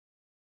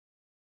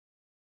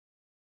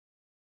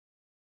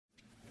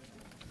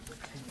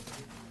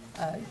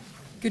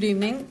Good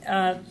evening,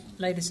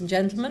 ladies and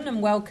gentlemen,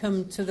 and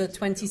welcome to the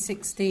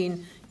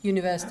 2016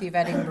 University of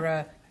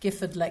Edinburgh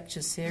Gifford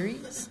Lecture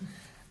Series.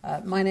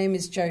 My name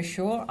is Jo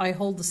Shaw. I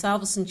hold the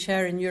Salveson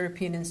Chair in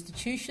European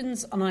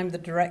Institutions, and I'm the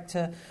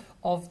Director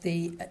of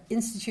the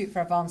Institute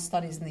for Advanced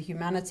Studies in the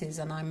Humanities,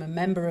 and I'm a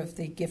member of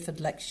the Gifford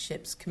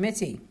Lectureships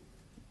Committee.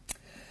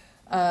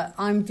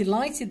 I'm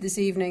delighted this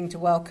evening to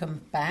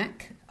welcome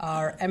back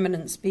our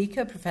eminent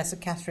speaker, Professor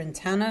Kathryn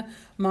Tanner,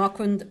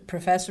 Marquand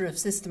Professor of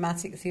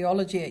Systematic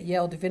Theology at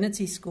Yale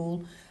Divinity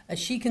School, as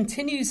she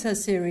continues her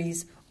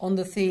series on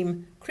the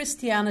theme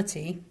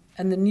Christianity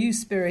and the New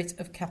Spirit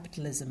of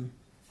Capitalism.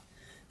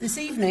 This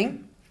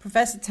evening,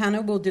 Professor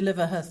Tanner will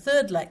deliver her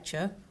third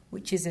lecture,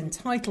 which is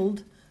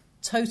entitled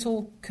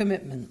Total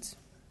Commitment.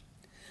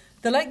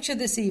 The lecture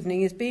this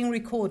evening is being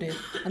recorded,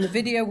 and the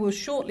video will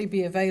shortly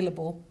be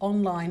available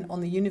online on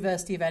the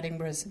University of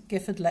Edinburgh's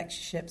Gifford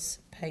Lectureships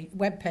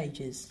web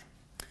pages.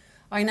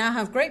 I now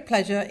have great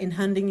pleasure in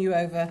handing you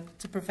over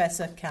to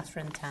Professor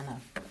Kathryn Tanner.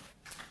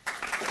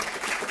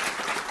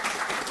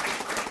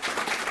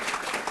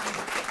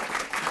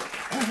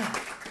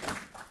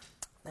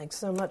 Thanks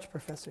so much,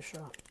 Professor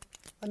Shaw.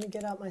 Let me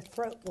get out my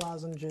throat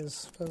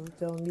lozenges so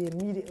they'll be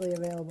immediately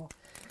available.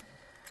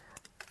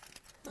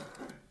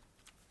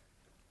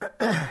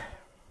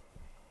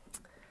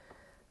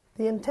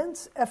 The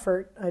intense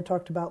effort I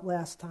talked about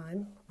last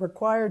time,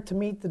 required to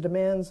meet the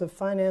demands of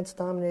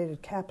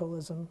finance-dominated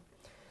capitalism,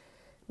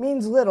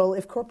 means little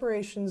if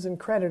corporations and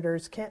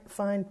creditors can't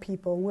find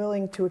people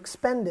willing to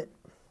expend it.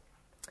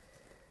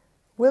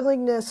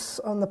 Willingness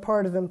on the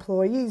part of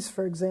employees,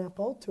 for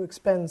example, to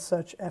expend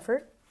such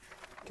effort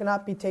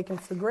cannot be taken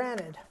for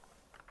granted.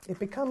 It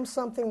becomes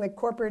something that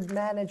corporate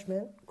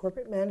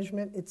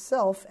management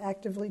itself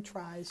actively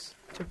tries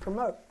to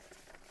promote.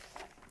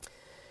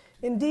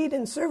 Indeed,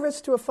 in service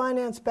to a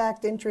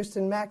finance-backed interest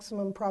in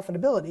maximum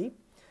profitability,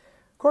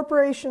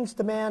 corporations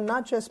demand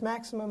not just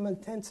maximum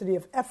intensity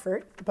of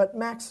effort, but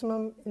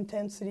maximum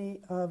intensity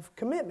of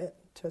commitment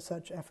to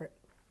such effort.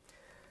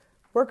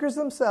 Workers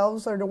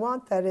themselves are to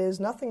want, that is,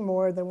 nothing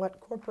more than what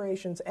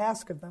corporations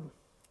ask of them.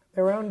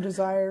 Their own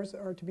desires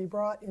are to be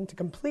brought into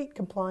complete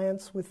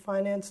compliance with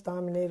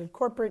finance-dominated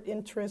corporate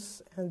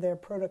interests and their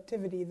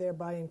productivity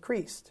thereby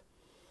increased.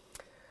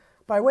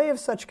 By way of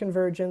such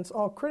convergence,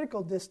 all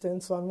critical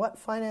distance on what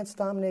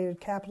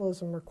finance-dominated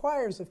capitalism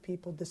requires of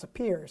people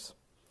disappears.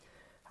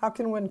 How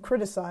can one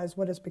criticize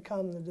what has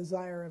become the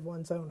desire of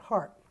one's own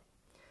heart?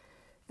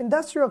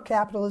 Industrial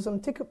capitalism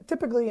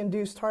typically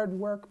induced hard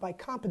work by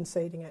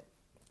compensating it.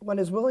 One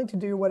is willing to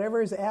do whatever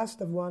is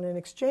asked of one in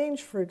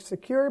exchange for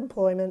secure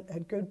employment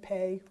at good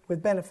pay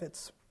with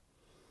benefits.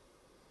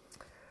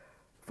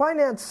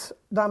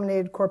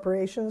 Finance-dominated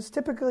corporations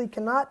typically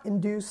cannot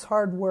induce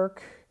hard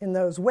work in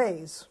those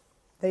ways.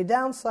 They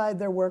downside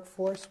their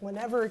workforce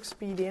whenever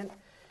expedient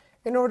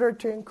in order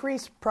to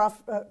increase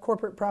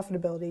corporate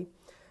profitability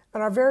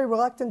and are very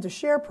reluctant to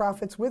share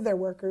profits with their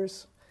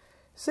workers,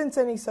 since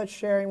any such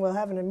sharing will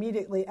have an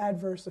immediately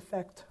adverse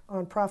effect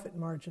on profit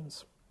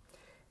margins.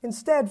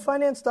 Instead,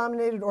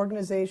 finance-dominated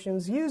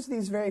organizations use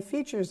these very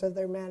features of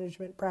their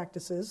management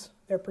practices,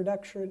 their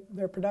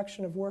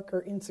production of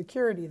worker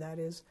insecurity, that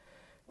is,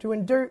 to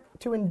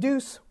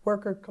induce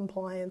worker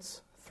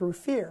compliance through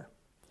fear.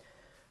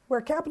 Where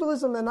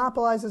capitalism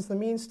monopolizes the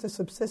means to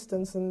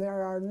subsistence and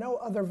there are no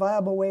other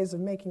viable ways of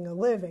making a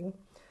living,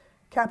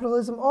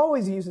 capitalism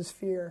always uses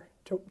fear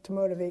to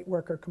motivate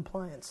worker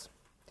compliance.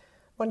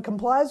 One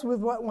complies with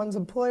what one's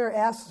employer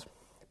asks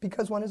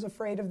because one is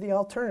afraid of the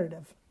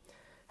alternative,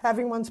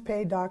 having one's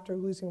paid doctor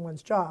losing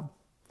one's job.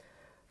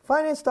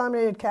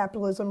 Finance-dominated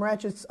capitalism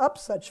ratchets up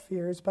such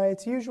fears by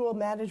its usual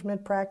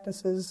management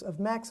practices of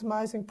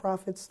maximizing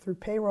profits through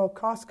payroll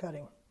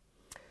cost-cutting.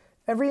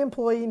 Every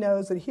employee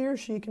knows that he or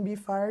she can be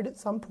fired at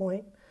some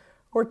point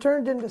or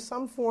turned into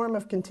some form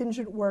of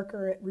contingent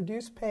worker at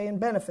reduced pay and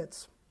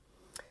benefits.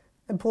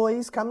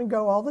 Employees come and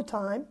go all the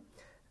time,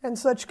 and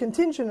such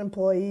contingent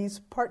employees,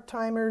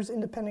 part-timers,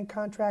 independent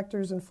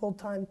contractors, and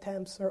full-time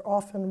temps are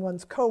often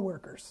one's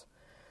co-workers.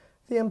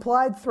 The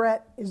implied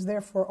threat is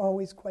therefore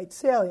always quite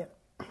salient.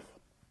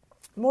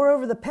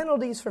 Moreover, the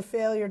penalties for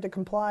failure to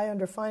comply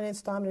under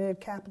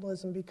finance-dominated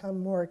capitalism become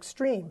more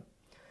extreme.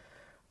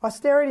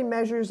 Austerity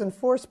measures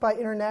enforced by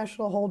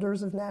international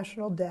holders of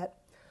national debt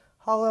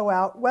hollow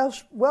out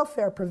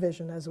welfare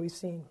provision, as we've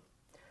seen.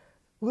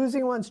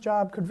 Losing one's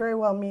job could very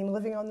well mean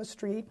living on the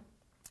street,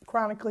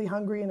 chronically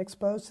hungry and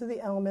exposed to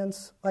the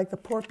elements like the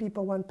poor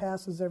people one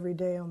passes every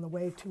day on the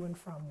way to and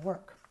from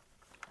work.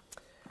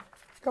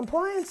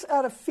 Compliance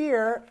out of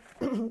fear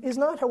is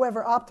not,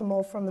 however,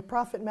 optimal from the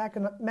profit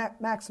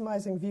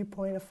maximizing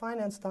viewpoint of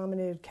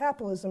finance-dominated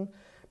capitalism,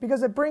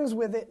 because it brings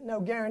with it no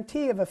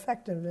guarantee of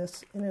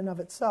effectiveness in and of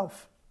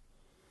itself.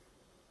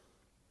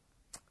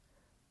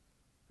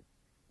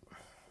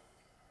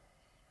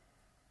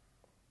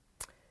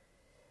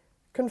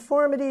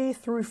 Conformity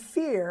through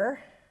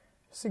fear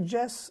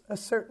suggests a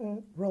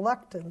certain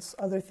reluctance,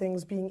 other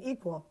things being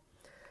equal.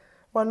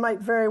 One might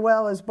very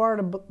well, as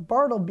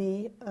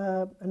Bartleby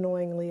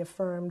annoyingly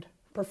affirmed,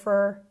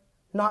 prefer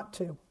not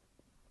to.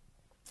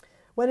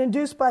 When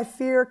induced by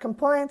fear,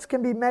 compliance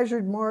can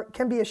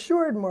be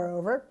assured,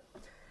 moreover,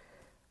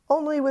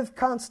 only with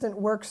constant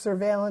work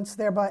surveillance,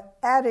 thereby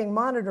adding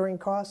monitoring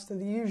costs to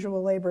the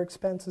usual labor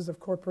expenses of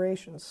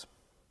corporations.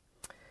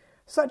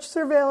 Such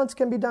surveillance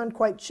can be done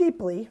quite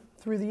cheaply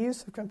through the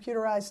use of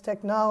computerized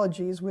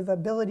technologies with the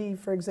ability,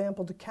 for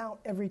example, to count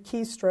every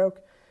keystroke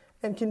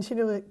and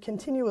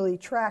continually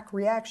track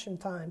reaction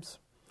times.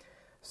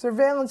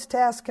 Surveillance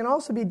tasks can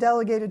also be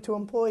delegated to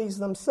employees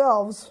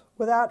themselves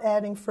without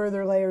adding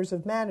further layers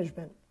of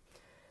management.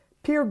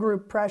 Peer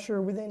group pressure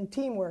within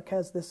teamwork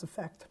has this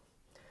effect.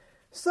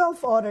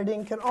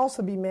 Self-auditing can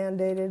also be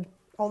mandated,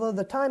 although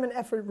the time and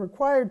effort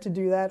required to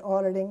do that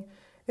auditing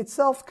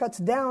itself cuts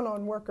down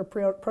on worker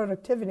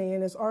productivity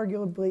and is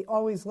arguably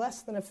always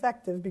less than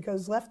effective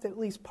because left at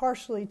least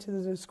partially to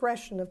the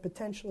discretion of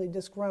potentially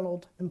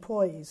disgruntled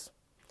employees.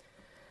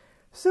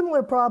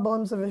 Similar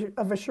problems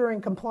of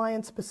assuring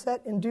compliance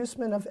beset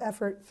inducement of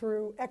effort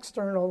through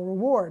external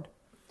reward.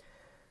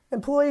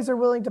 Employees are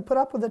willing to put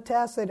up with a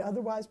task they'd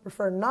otherwise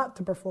prefer not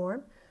to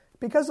perform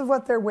because of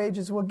what their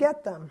wages will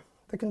get them,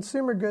 the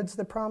consumer goods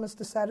that promise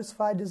to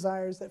satisfy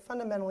desires that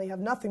fundamentally have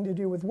nothing to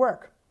do with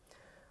work.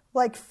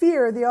 Like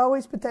fear, the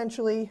always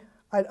potentially,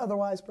 I'd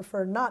otherwise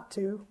prefer not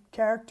to,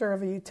 character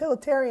of a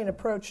utilitarian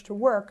approach to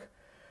work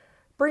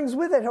brings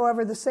with it,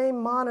 however, the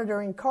same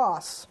monitoring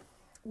costs.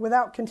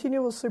 Without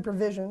continual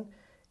supervision,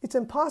 it's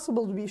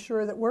impossible to be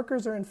sure that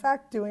workers are in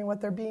fact doing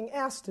what they're being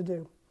asked to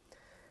do.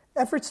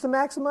 Efforts to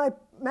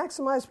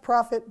maximize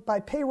profit by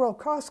payroll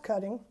cost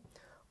cutting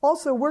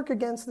also work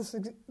against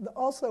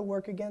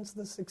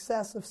the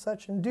success of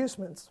such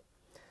inducements.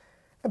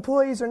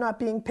 Employees are not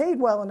being paid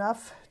well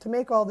enough to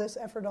make all this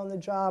effort on the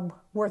job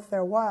worth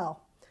their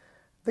while.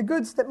 The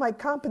goods that might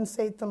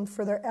compensate them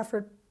for their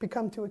effort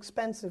become too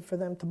expensive for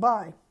them to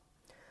buy.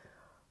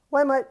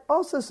 One might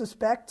also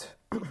suspect,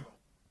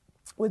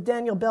 with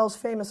Daniel Bell's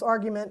famous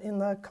argument in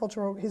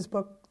his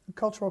book,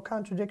 Cultural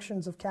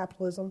Contradictions of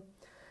Capitalism,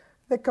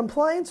 that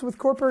compliance with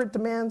corporate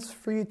demands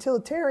for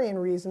utilitarian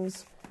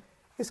reasons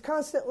is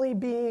constantly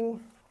being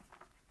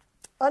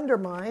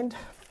undermined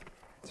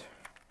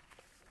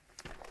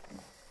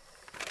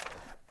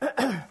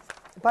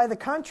by the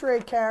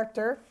contrary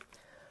character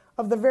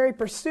of the very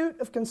pursuit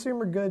of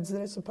consumer goods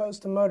that is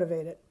supposed to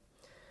motivate it.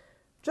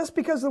 Just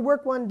because the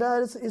work one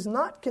does is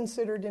not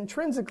considered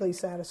intrinsically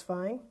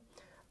satisfying,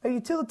 a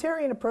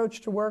utilitarian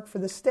approach to work for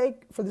the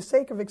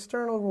sake of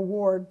external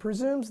reward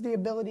presumes the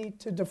ability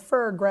to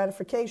defer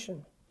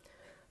gratification.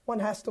 One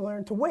has to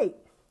learn to wait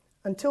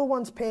until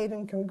one's paid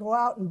and can go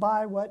out and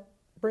buy what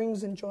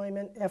brings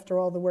enjoyment after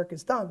all the work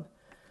is done.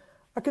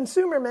 A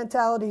consumer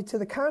mentality, to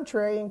the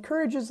contrary,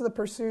 encourages the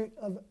pursuit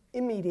of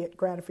immediate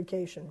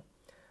gratification.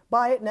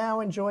 Buy it now,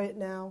 enjoy it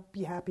now,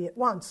 be happy at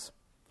once.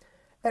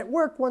 At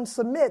work, one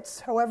submits,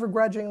 however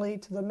grudgingly,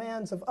 to the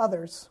demands of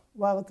others,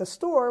 while at the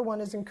store,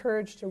 one is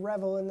encouraged to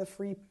revel in the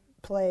free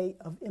play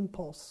of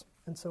impulse,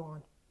 and so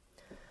on.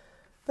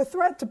 The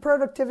threat to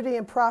productivity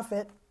and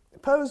profit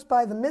posed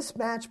by the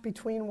mismatch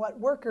between what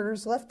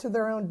workers left to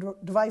their own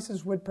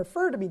devices would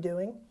prefer to be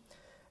doing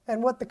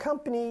and what the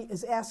company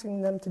is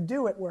asking them to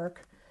do at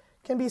work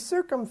can be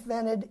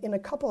circumvented in a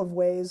couple of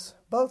ways,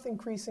 both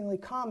increasingly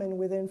common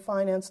within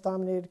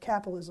finance-dominated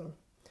capitalism.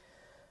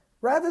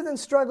 Rather than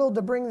struggle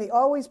to bring the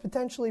always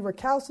potentially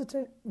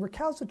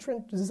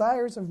recalcitrant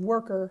desires of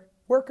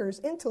workers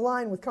into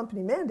line with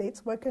company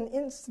mandates, one can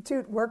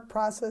institute work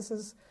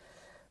processes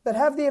that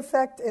have the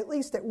effect, at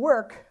least at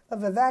work,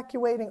 of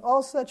evacuating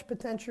all such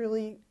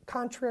potentially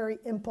contrary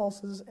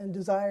impulses and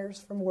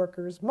desires from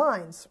workers'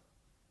 minds.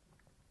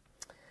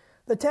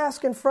 The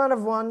task in front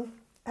of one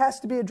has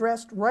to be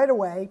addressed right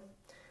away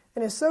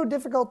and is so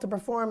difficult to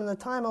perform in the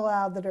time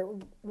allowed that it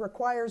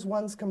requires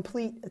one's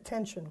complete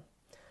attention.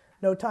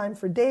 No time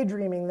for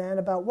daydreaming, then,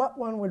 about what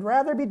one would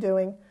rather be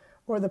doing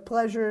or the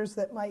pleasures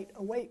that might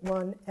await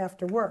one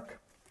after work.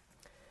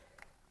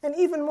 An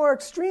even more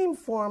extreme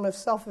form of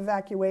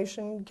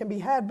self-evacuation can be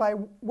had by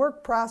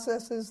work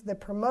processes that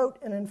promote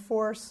and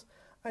enforce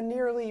a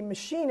nearly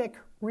machinic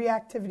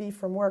reactivity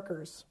from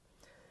workers.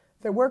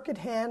 Their work at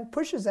hand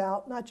pushes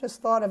out not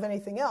just thought of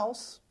anything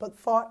else, but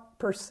thought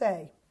per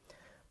se.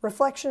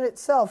 Reflection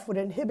itself would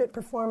inhibit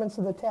performance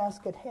of the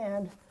task at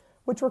hand,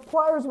 which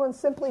requires one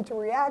simply to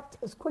react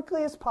as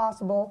quickly as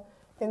possible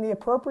in the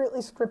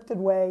appropriately scripted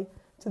way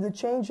to the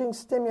changing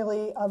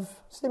stimuli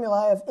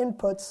of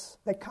inputs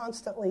that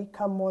constantly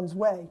come one's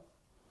way.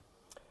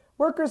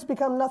 Workers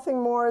become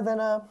nothing more than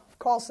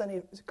call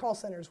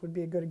centers would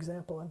be a good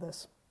example of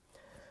this.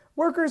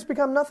 Workers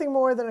become nothing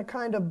more than a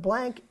kind of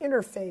blank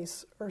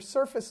interface or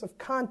surface of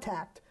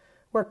contact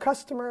where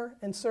customer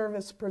and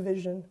service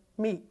provision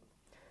meet.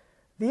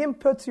 The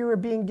inputs you are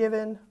being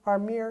given are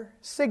mere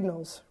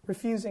signals,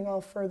 refusing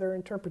all further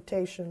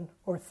interpretation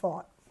or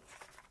thought.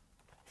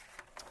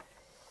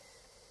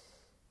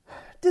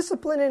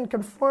 Discipline and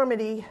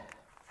conformity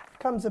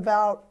comes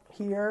about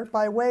here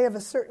by way of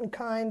a certain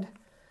kind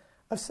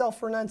of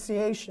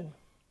self-renunciation.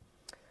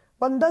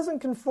 One doesn't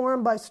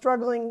conform by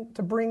struggling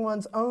to bring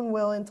one's own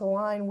will into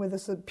line with a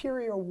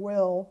superior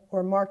will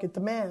or market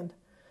demand.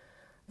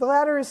 The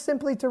latter is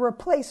simply to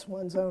replace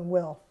one's own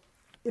will.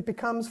 It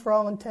becomes, for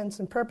all intents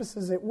and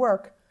purposes at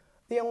work,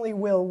 the only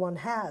will one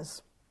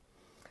has.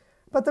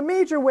 But the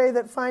major way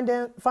that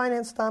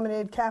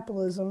finance-dominated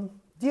capitalism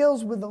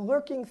deals with the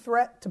lurking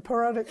threat to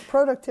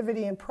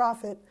productivity and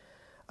profit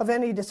of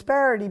any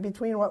disparity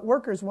between what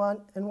workers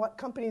want and what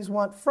companies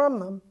want from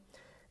them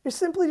is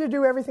simply to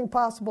do everything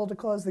possible to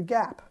close the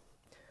gap.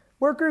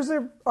 Workers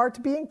are to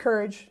be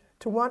encouraged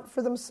to want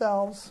for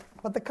themselves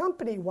what the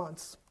company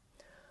wants.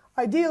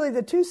 Ideally,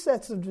 the two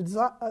sets of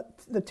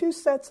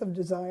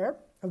desire,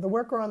 of the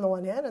worker on the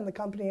one hand and the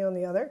company on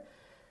the other,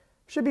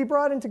 should be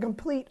brought into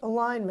complete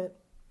alignment.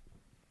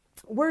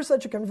 Were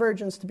such a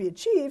convergence to be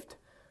achieved,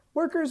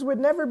 workers would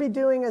never be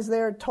doing as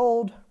they are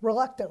told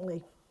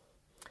reluctantly,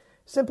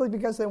 simply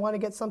because they want to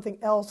get something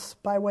else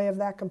by way of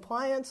that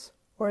compliance,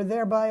 or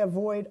thereby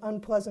avoid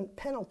unpleasant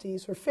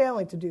penalties for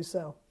failing to do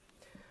so.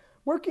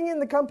 Working in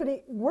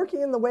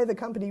the way the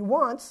company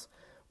wants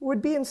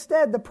would be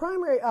instead the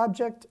primary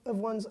object of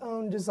one's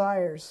own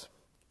desires,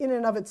 in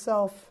and of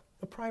itself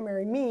the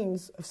primary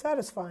means of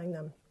satisfying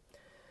them.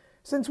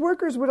 Since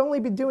workers would only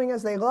be doing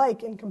as they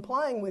like in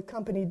complying with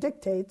company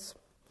dictates,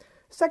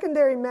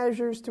 secondary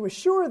measures to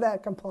assure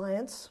that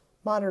compliance,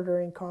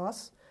 monitoring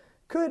costs,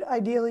 could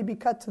ideally be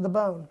cut to the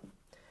bone.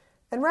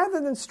 And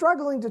rather than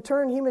struggling to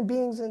turn human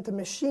beings into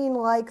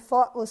machine-like,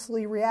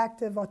 thoughtlessly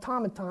reactive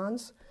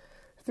automatons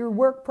through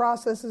work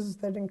processes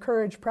that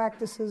encourage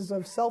practices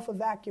of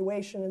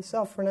self-evacuation and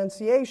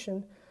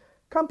self-renunciation,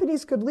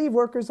 companies could leave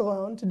workers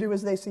alone to do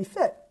as they see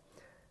fit.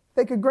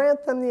 They could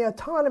grant them the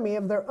autonomy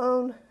of their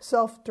own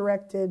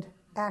self-directed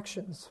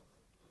actions.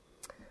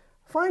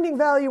 Finding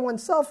value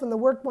oneself in the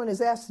work one is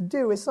asked to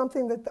do is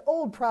something that the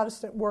old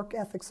Protestant work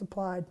ethic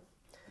supplied.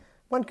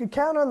 One could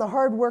count on the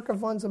hard work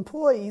of one's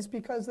employees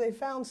because they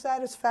found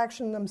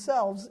satisfaction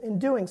themselves in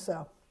doing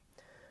so.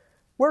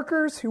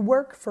 Workers who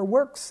work for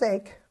work's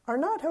sake are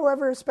not,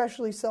 however,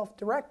 especially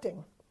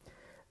self-directing.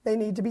 They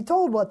need to be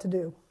told what to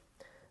do,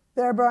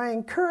 thereby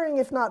incurring,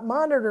 if not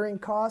monitoring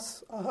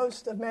costs, a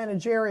host of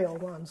managerial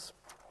ones.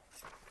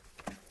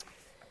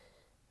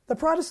 The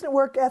Protestant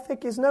work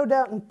ethic is no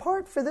doubt in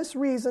part for this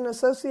reason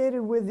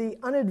associated with the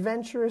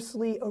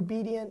unadventurously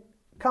obedient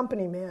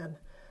company man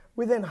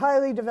within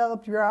highly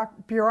developed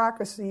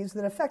bureaucracies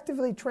that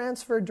effectively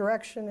transfer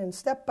direction in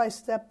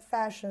step-by-step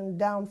fashion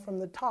down from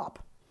the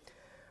top.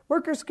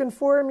 Workers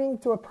conforming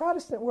to a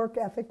Protestant work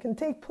ethic can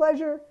take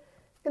pleasure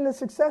in the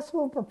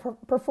successful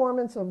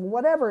performance of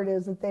whatever it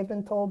is that they've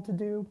been told to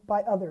do by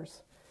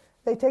others.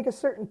 They take a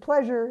certain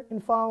pleasure in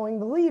following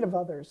the lead of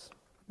others,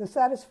 the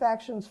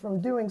satisfactions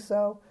from doing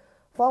so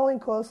falling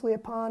closely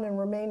upon and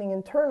remaining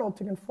internal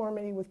to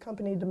conformity with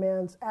company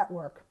demands at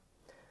work.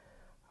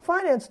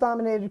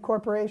 Finance-dominated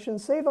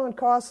corporations save on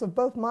costs of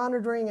both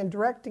monitoring and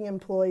directing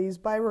employees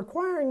by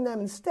requiring them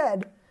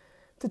instead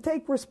to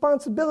take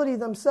responsibility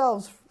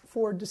themselves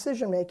for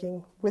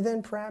decision-making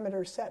within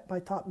parameters set by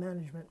top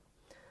management.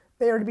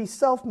 They are to be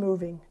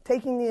self-moving,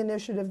 taking the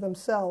initiative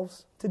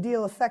themselves to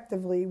deal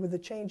effectively with the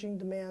changing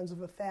demands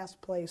of a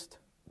fast-paced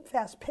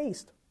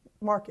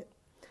market.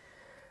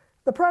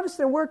 The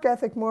Protestant work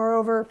ethic,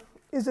 moreover,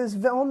 is as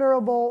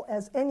vulnerable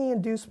as any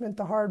inducement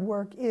to hard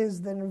work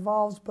is that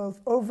involves both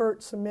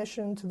overt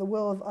submission to the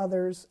will of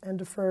others and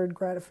deferred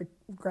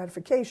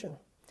gratification.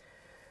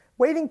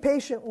 Waiting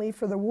patiently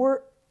for the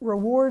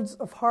rewards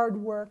of hard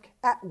work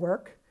at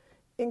work,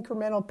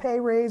 incremental pay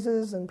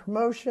raises and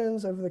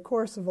promotions over the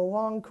course of a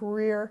long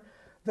career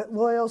that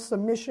loyal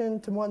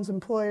submission to one's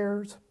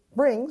employers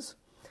brings,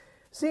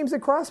 seems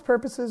at cross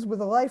purposes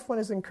with a life one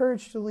is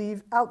encouraged to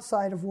leave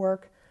outside of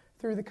work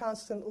through the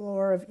constant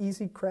lure of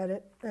easy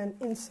credit and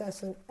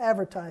incessant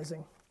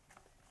advertising.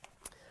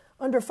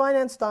 Under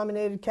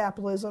finance-dominated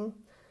capitalism,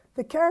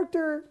 the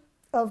character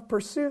of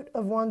pursuit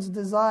of one's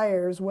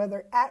desires,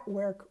 whether at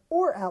work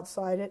or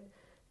outside it,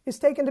 is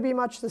taken to be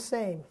much the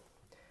same.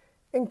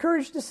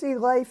 Encouraged to see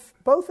life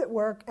both at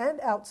work and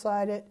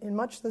outside it in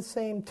much the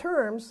same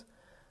terms,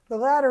 the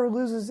latter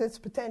loses its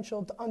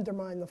potential to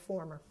undermine the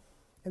former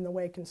in the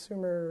way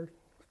consumer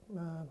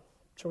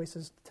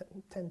choices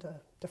tend to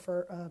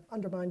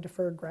undermine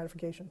deferred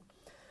gratification.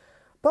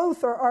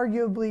 Both are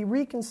arguably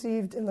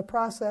reconceived in the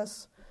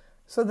process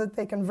so that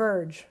they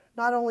converge,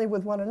 not only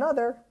with one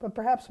another, but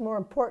perhaps more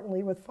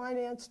importantly with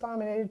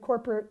finance-dominated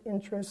corporate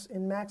interests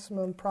in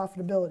maximum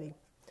profitability.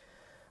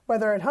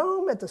 Whether at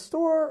home, at the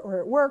store, or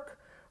at work,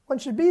 one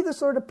should be the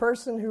sort of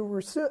person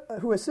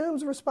who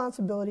assumes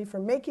responsibility for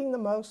making the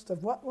most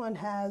of what one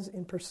has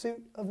in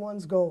pursuit of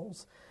one's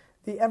goals,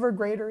 the ever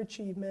greater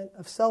achievement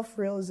of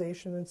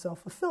self-realization and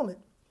self-fulfillment.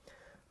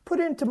 Put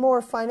into more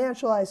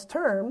financialized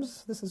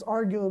terms, this is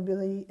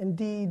arguably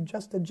indeed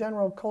just a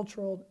general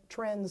cultural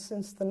trend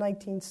since the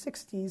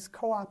 1960s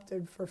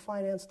co-opted for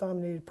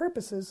finance-dominated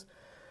purposes,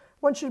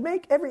 one should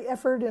make every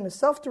effort in a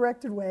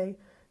self-directed way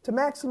to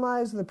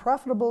maximize the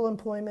profitable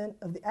employment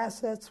of the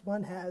assets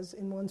one has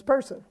in one's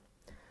person.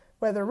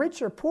 Whether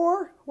rich or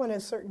poor, one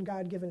has certain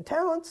God-given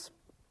talents,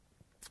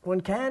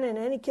 One can, in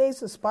any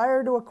case,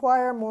 aspire to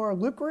acquire more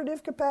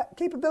lucrative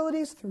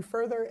capabilities through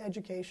further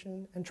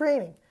education and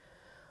training.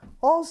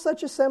 All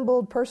such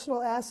assembled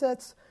personal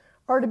assets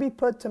are to be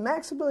put to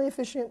maximally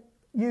efficient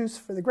use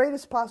for the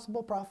greatest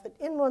possible profit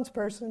in one's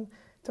person,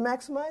 to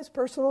maximize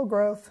personal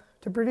growth,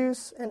 to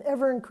produce an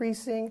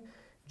ever-increasing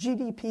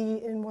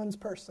GDP in one's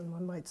person,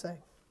 one might say.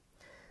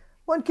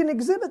 One can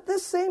exhibit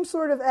this same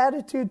sort of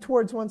attitude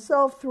towards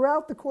oneself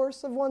throughout the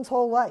course of one's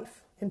whole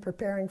life, in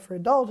preparing for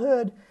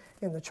adulthood,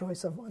 in the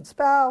choice of one's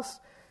spouse,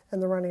 in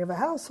the running of a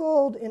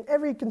household, in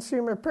every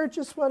consumer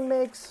purchase one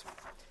makes,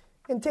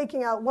 in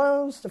taking out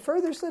loans to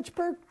further such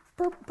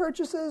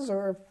purchases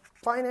or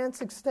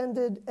finance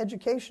extended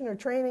education or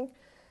training,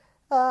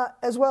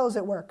 as well as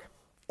at work.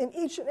 In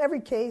each and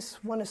every case,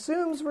 one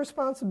assumes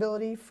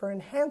responsibility for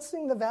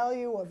enhancing the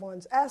value of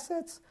one's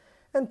assets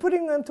and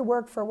putting them to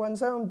work for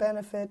one's own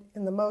benefit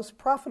in the most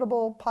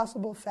profitable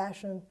possible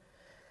fashion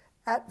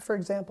at, for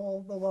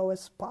example, the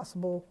lowest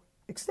possible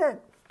extent.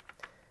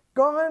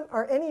 Gone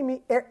are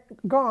any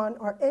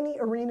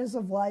arenas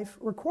of life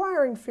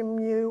requiring from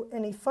you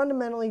any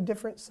fundamentally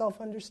different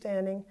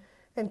self-understanding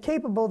and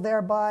capable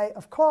thereby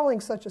of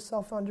calling such a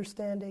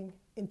self-understanding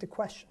into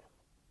question.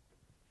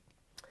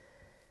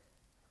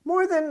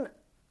 More than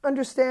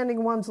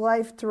understanding one's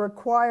life to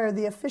require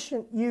the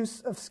efficient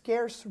use of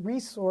scarce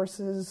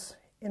resources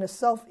in a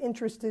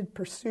self-interested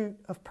pursuit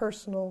of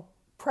personal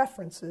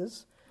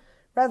preferences,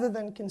 rather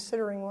than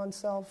considering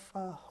oneself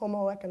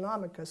homo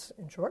economicus,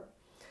 in short,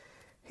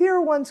 here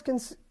one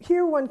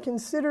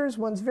considers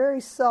one's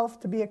very self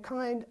to be a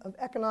kind of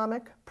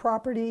economic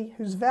property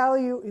whose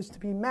value is to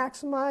be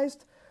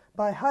maximized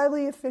by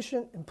highly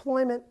efficient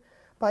employment,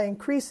 by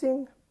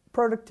increasing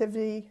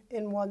productivity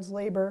in one's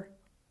labor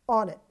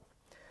on it.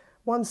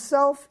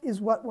 Oneself is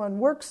what one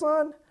works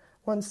on.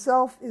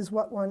 Oneself is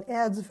what one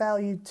adds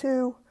value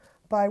to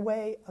by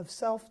way of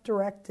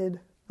self-directed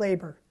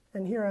labor.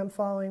 And here I'm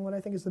following what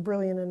I think is the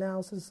brilliant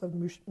analysis of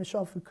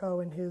Michel Foucault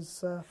in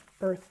his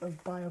Birth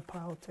of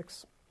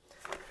Biopolitics.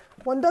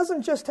 One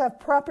doesn't just have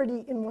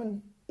property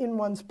in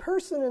one's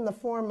person in the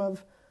form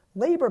of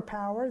labor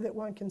power that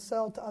one can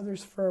sell to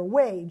others for a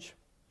wage.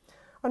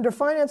 Under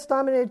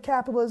finance-dominated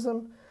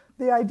capitalism,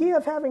 the idea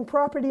of having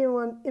property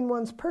in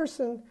one's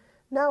person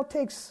now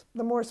takes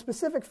the more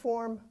specific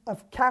form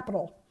of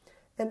capital,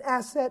 an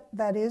asset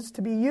that is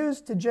to be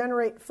used to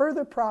generate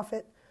further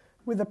profit,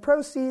 with the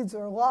proceeds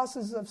or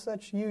losses of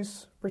such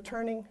use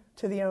returning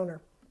to the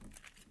owner.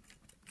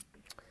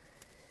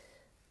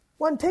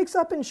 One takes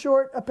up, in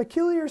short, a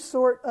peculiar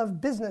sort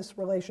of business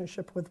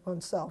relationship with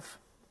oneself.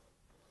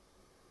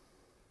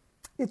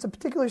 It's a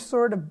particular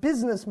sort of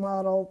business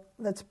model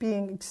that's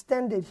being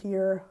extended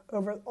here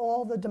over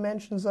all the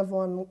dimensions of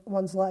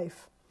one's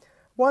life.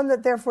 One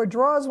that therefore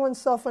draws one's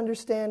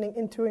self-understanding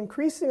into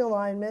increasing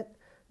alignment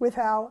with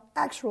how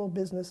actual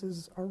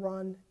businesses are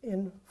run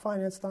in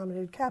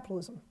finance-dominated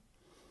capitalism.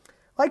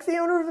 Like the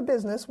owner of a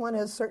business, one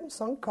has certain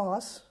sunk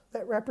costs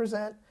that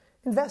represent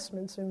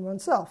investments in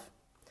oneself.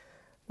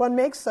 One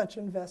makes such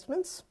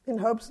investments in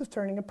hopes of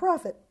turning a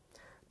profit,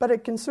 but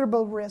at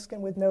considerable risk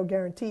and with no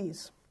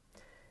guarantees.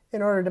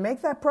 In order to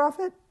make that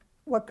profit,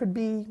 what could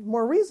be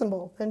more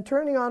reasonable than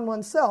turning on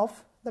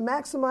oneself the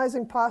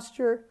maximizing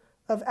posture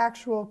of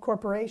actual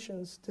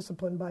corporations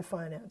disciplined by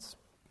finance?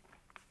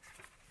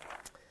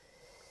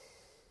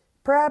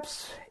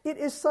 Perhaps it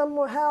is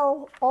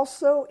somehow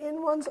also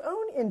in one's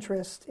own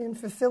interest in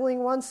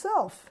fulfilling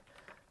oneself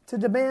to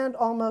demand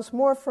almost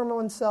more from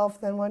oneself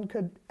than one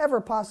could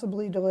ever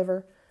possibly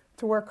deliver,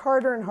 to work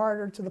harder and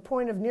harder to the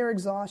point of near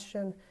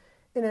exhaustion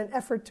in an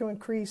effort to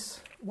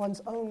increase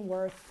one's own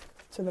worth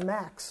to the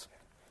max.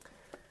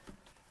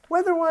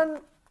 Whether one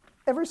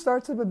ever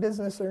starts up a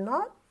business or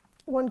not,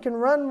 one can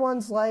run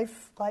one's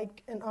life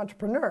like an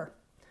entrepreneur,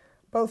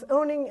 both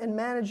owning and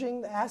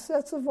managing the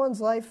assets of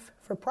one's life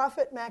for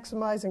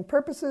profit-maximizing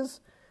purposes,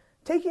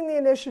 taking the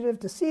initiative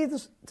to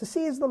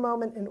seize the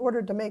moment in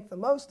order to make the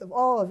most of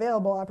all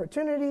available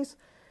opportunities,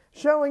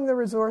 showing the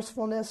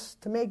resourcefulness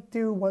to make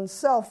do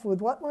oneself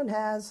with what one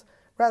has,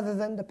 rather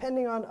than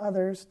depending on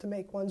others to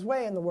make one's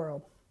way in the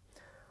world.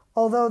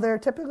 Although they're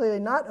typically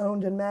not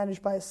owned and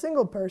managed by a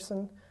single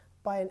person,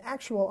 by an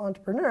actual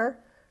entrepreneur,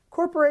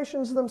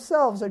 corporations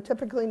themselves are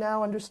typically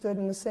now understood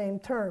in the same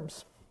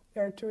terms.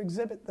 They are to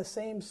exhibit the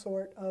same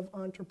sort of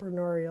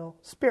entrepreneurial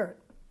spirit.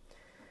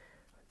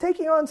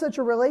 Taking on such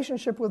a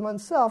relationship with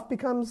oneself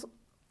becomes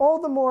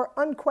all the more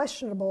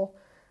unquestionable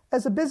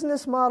as a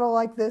business model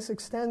like this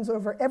extends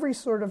over every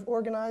sort of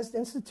organized,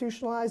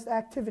 institutionalized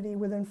activity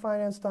within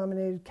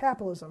finance-dominated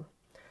capitalism.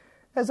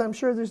 As I'm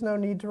sure there's no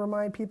need to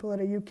remind people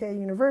at a UK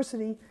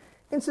university,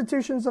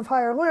 institutions of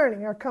higher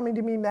learning are coming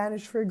to be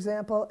managed, for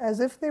example, as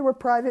if they were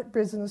private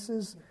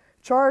businesses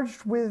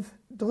charged with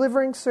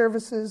delivering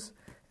services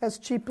as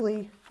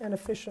cheaply and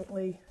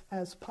efficiently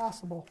as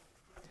possible.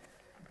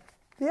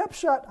 The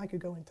upshot, I could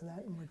go into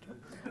that in more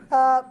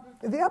detail.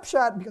 The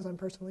upshot, because I'm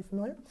personally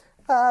familiar,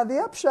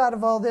 the upshot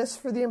of all this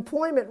for the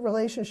employment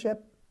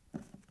relationship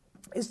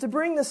is to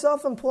bring the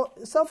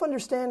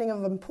self-understanding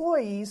of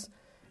employees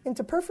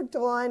into perfect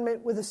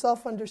alignment with a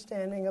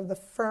self-understanding of the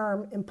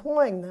firm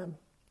employing them.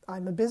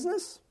 I'm a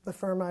business. The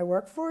firm I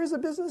work for is a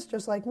business,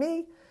 just like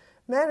me,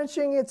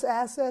 managing its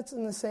assets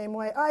in the same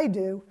way I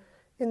do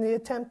in the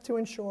attempt to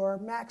ensure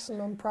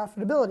maximum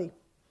profitability.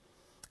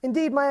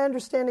 Indeed, my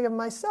understanding of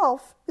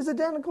myself is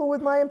identical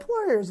with my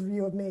employer's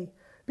view of me,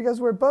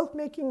 because we're both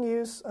making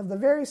use of the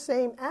very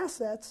same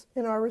assets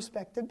in our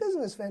respective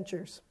business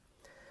ventures.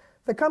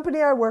 The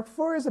company I work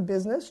for is a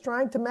business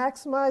trying to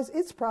maximize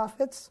its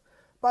profits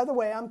by the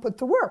way I'm put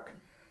to work.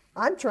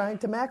 I'm trying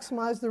to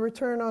maximize the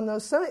return on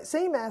those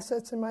same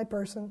assets in my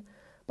person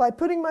by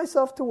putting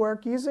myself to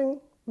work using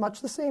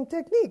much the same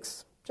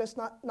techniques,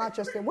 not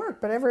just at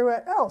work, but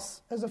everywhere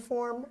else, as a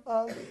form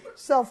of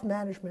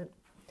self-management.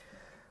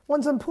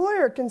 One's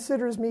employer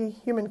considers me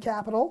human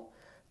capital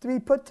to be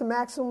put to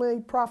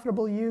maximally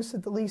profitable use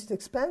at the least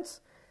expense,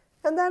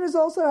 and that is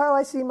also how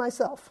I see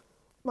myself.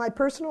 My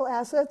personal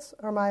assets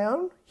are my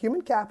own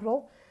human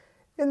capital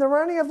in the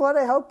running of what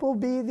I hope will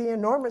be the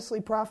enormously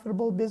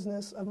profitable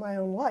business of my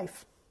own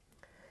life.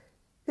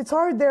 It's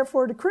hard,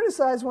 therefore, to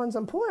criticize one's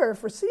employer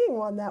for seeing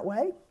one that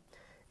way.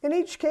 In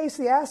each case,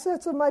 the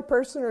assets of my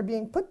person are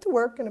being put to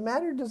work in a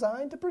manner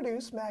designed to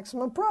produce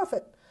maximum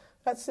profit.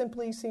 That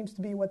simply seems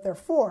to be what they're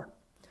for.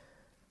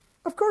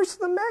 Of course,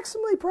 the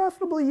maximally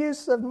profitable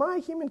use of my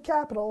human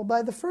capital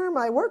by the firm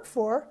I work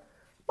for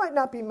might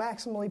not be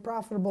maximally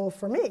profitable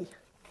for me,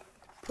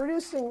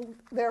 producing,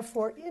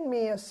 therefore, in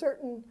me a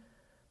certain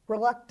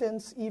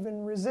reluctance,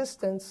 even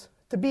resistance,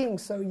 to being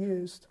so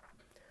used.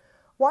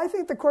 Why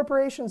think the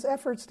corporation's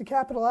efforts to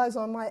capitalize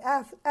on my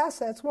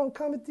assets won't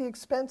come at the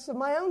expense of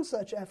my own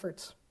such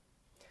efforts?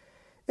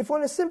 If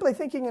one is simply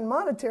thinking in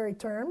monetary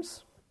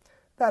terms,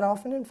 that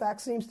often, in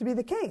fact, seems to be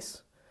the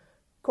case.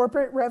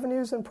 Corporate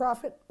revenues and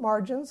profit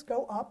margins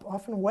go up,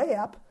 often way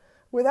up,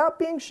 without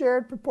being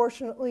shared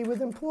proportionately with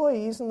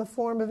employees in the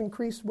form of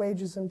increased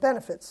wages and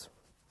benefits.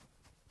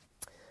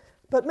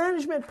 But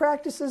management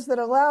practices that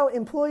allow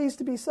employees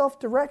to be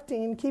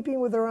self-directing in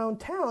keeping with their own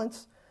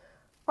talents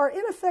are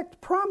in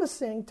effect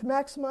promising to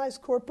maximize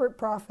corporate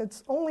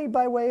profits only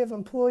by way of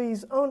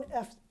employees' own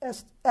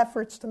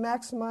efforts to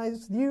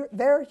maximize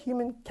their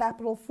human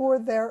capital for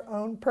their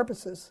own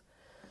purposes.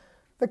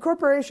 The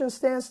corporation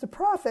stands to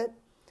profit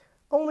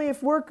only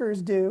if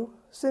workers do,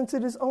 since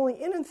it is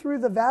only in and through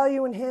the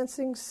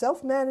value-enhancing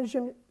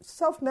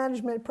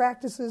self-management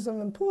practices of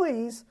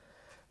employees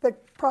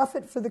that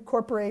profit for the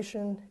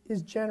corporation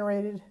is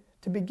generated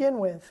to begin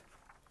with.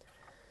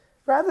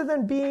 Rather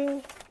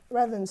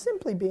than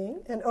simply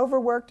being an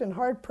overworked and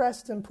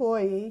hard-pressed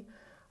employee,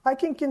 I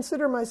can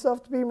consider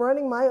myself to be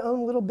running my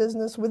own little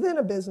business within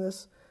a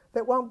business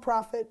that won't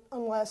profit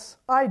unless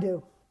I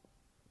do.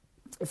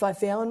 If I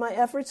fail in my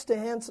efforts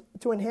to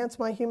enhance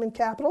my human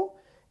capital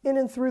in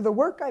and through the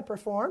work I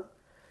perform,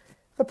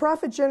 the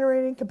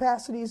profit-generating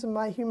capacities of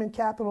my human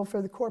capital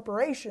for the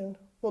corporation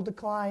will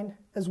decline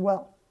as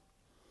well.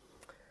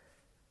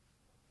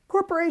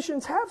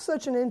 Corporations have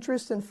such an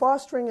interest in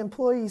fostering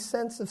employees'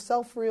 sense of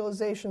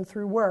self-realization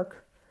through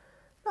work,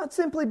 not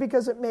simply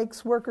because it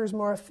makes workers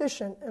more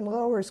efficient and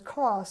lowers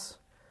costs,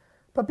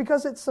 but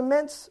because it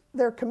cements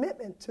their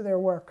commitment to their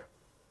work.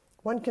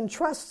 One can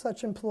trust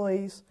such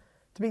employees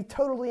to be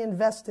totally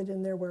invested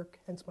in their work,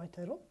 hence my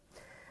title,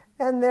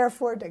 and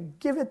therefore to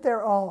give it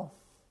their all.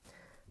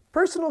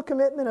 Personal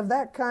commitment of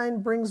that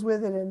kind brings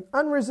with it an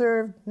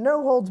unreserved,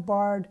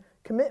 no-holds-barred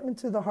commitment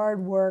to the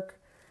hard work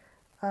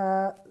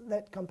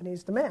that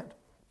companies demand.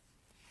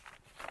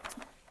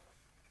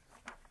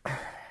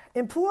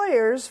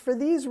 Employers, for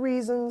these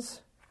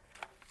reasons,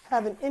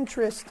 have an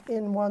interest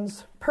in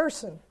one's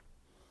person.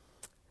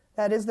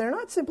 That is, they're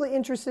not simply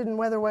interested in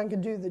whether one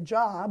can do the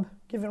job,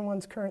 given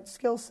one's current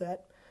skill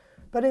set,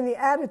 but in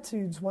the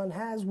attitudes one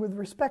has with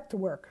respect to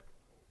work.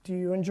 Do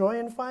you enjoy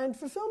and find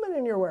fulfillment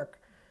in your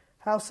work?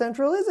 How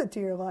central is it to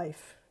your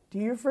life? Do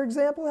you, for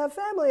example, have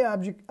family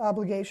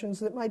obligations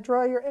that might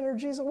draw your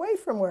energies away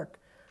from work,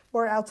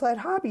 or outside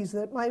hobbies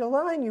that might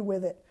align you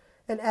with it?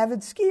 An avid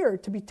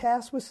skier to be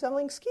tasked with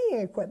selling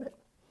skiing equipment.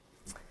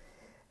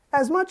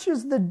 As much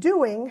as the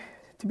doing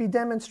to be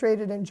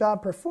demonstrated in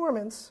job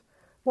performance,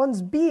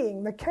 one's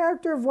being, the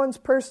character of one's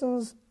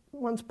person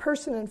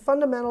and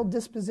fundamental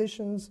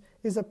dispositions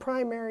is a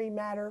primary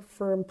matter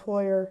for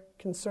employer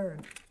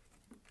concern.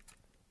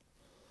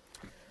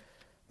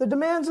 The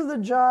demands of the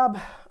job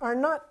are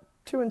not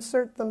to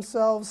insert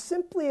themselves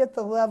simply at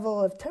the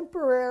level of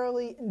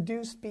temporarily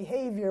induced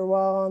behavior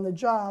while on the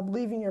job,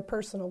 leaving your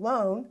person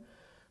alone,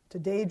 to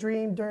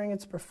daydream during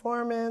its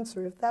performance,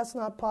 or if that's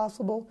not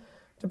possible,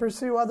 to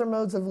pursue other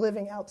modes of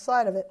living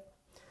outside of it.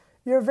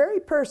 Your very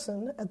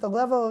person, at the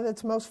level of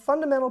its most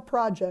fundamental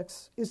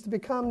projects, is to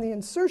become the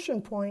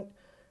insertion point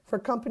for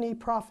company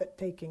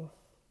profit-taking.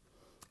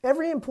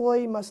 Every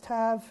employee must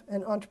have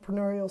an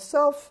entrepreneurial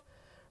self,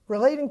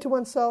 relating to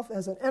oneself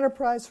as an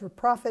enterprise for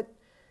profit,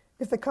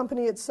 if the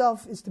company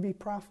itself is to be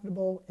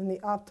profitable in the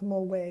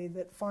optimal way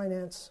that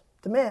finance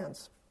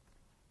demands.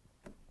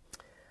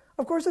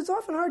 Of course, it's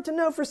often hard to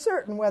know for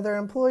certain whether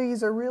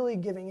employees are really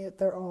giving it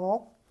their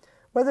all,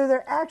 whether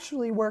they're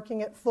actually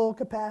working at full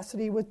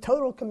capacity with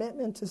total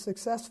commitment to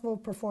successful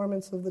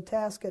performance of the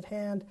task at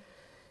hand,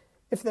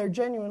 if they're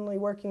genuinely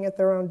working at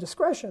their own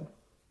discretion.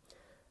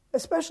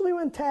 Especially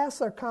when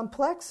tasks are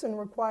complex and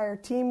require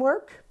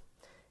teamwork,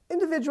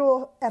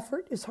 individual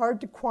effort is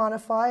hard to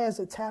quantify as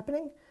it's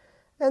happening,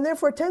 and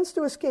therefore tends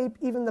to escape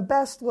even the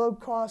best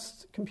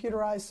low-cost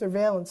computerized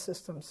surveillance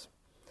systems.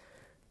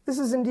 This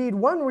is indeed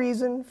one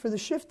reason for the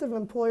shift of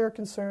employer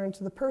concern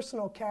to the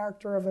personal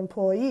character of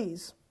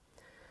employees.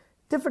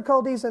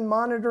 Difficulties in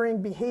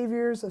monitoring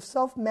behaviors of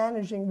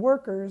self-managing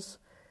workers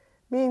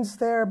means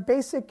their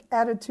basic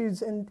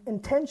attitudes and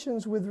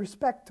intentions with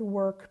respect to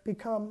work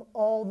become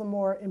all the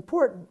more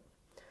important.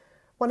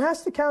 One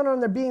has to count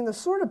on there being the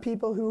sort of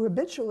people who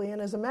habitually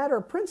and as a matter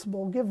of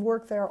principle give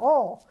work their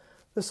all,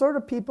 the sort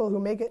of people who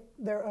make it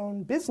their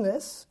own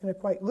business, in a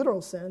quite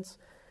literal sense,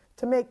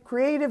 to make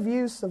creative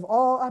use of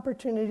all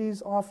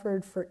opportunities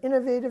offered for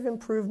innovative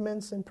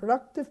improvements in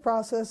productive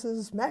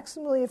processes,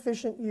 maximally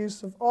efficient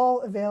use of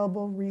all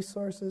available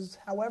resources,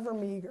 however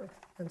meager,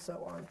 and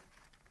so on.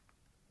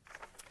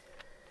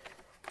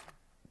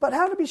 But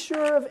how to be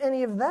sure of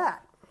any of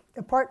that,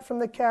 apart from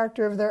the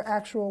character of their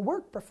actual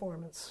work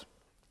performance?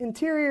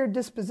 Interior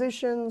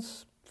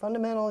dispositions,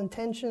 fundamental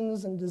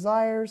intentions, and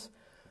desires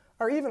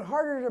are even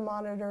harder to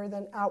monitor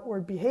than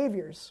outward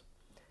behaviors.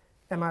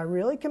 Am I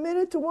really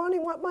committed to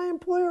wanting what my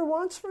employer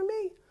wants from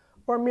me,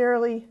 or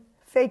merely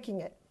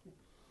faking it?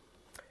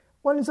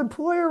 One's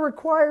employer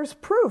requires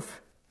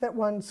proof that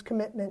one's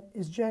commitment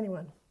is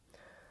genuine.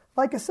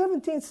 Like a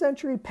 17th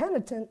century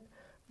penitent,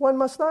 one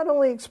must not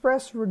only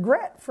express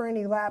regret for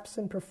any lapse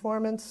in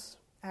performance,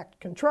 act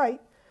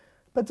contrite,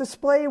 but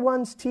display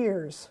one's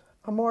tears,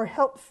 a more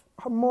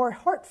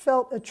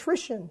heartfelt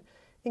attrition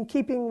in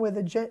keeping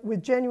with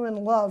genuine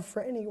love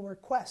for any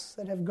requests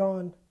that have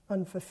gone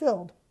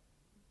unfulfilled.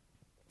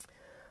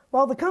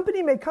 While the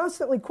company may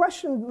constantly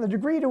question the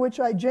degree to which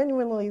I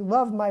genuinely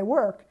love my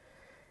work,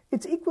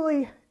 it's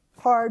equally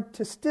hard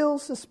to still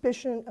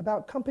suspicion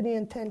about company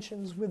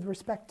intentions with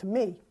respect to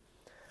me.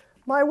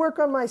 My work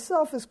on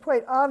myself is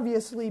quite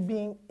obviously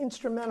being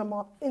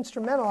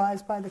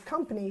instrumentalized by the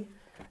company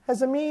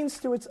as a means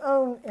to its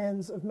own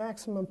ends of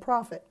maximum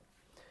profit.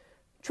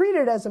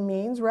 Treated as a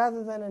means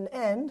rather than an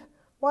end,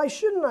 why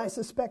shouldn't I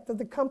suspect that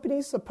the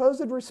company's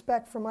supposed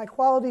respect for my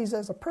qualities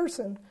as a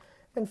person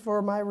and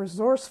for my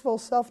resourceful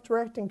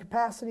self-directing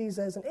capacities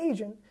as an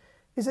agent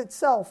is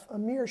itself a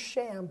mere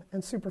sham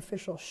and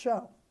superficial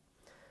show?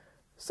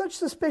 Such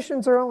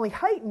suspicions are only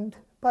heightened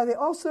by the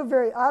also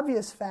very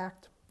obvious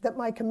fact that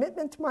my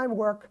commitment to my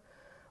work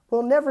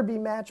will never be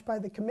matched by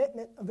the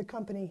commitment of the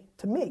company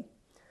to me.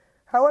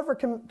 However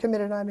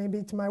committed I may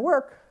be to my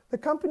work, the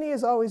company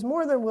is always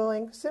more than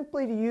willing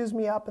simply to use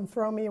me up and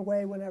throw me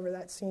away whenever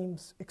that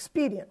seems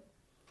expedient.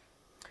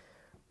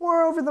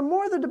 Moreover, the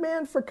more the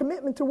demand for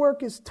commitment to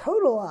work is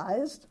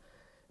totalized,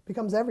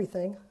 becomes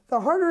everything, the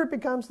harder it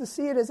becomes to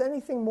see it as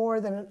anything more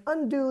than an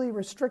unduly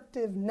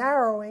restrictive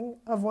narrowing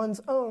of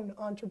one's own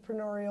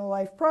entrepreneurial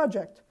life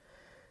project.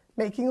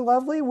 Making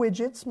lovely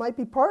widgets might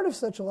be part of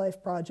such a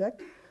life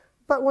project,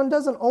 but one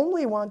doesn't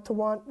only want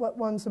what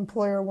one's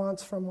employer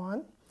wants from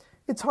one.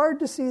 It's hard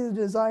to see the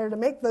desire to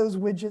make those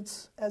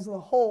widgets as the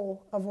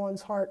whole of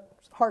one's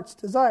heart's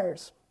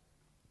desires.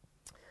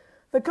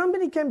 The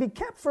company can be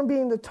kept from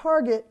being the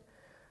target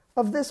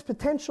of this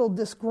potential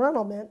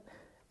disgruntlement,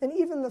 and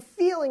even the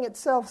feeling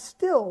itself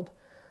stilled,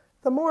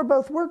 the more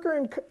both worker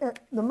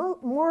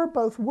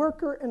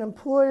and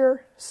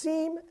employer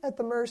seem at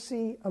the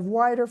mercy of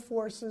wider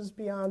forces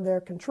beyond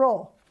their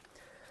control.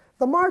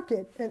 The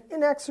market, an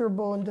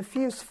inexorable and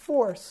diffuse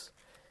force,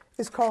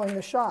 is calling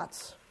the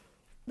shots.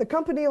 The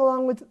company,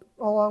 along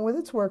with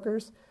its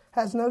workers,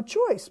 has no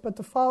choice but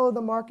to follow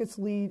the market's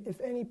lead if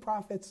any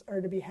profits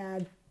are to be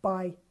had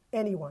by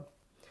anyone.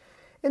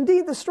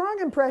 Indeed, the strong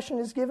impression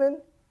is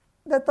given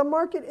that the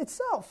market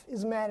itself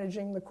is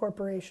managing the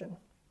corporation.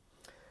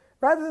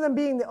 Rather than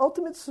being the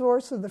ultimate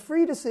source of the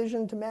free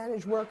decision to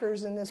manage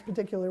workers in this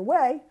particular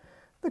way,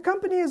 the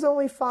company is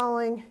only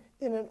following,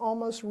 in an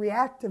almost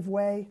reactive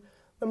way,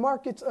 the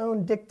market's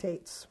own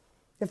dictates.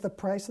 If the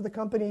price of the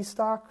company's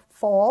stock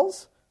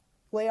falls,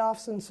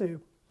 layoffs ensue.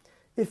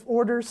 If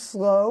orders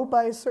slow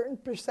by a certain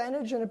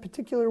percentage in a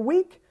particular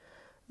week,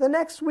 the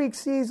next week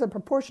sees a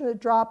proportionate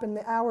drop in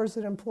the hours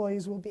that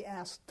employees will be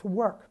asked to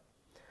work.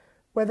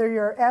 Whether you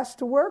are asked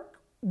to work,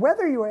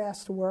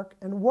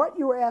 and what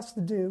you are asked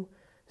to do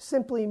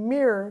simply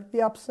mirror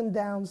the ups and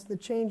downs, the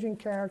changing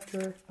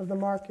character of the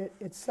market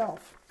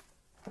itself.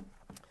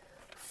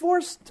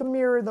 Forced to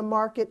mirror the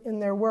market in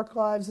their work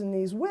lives in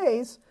these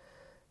ways,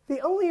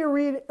 the only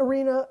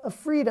arena of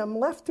freedom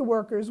left to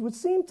workers would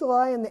seem to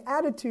lie in the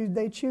attitude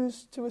they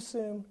choose to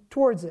assume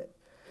towards it.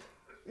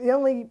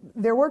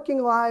 Their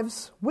working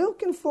lives will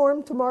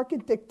conform to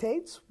market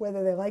dictates,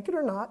 whether they like it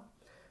or not.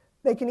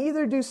 They can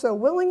either do so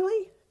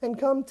willingly and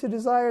come to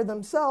desire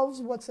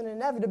themselves what's an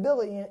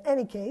inevitability in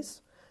any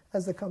case,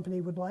 as the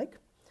company would like,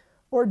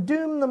 or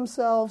doom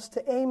themselves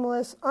to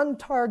aimless,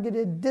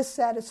 untargeted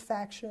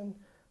dissatisfaction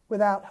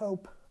without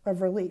hope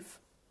of relief.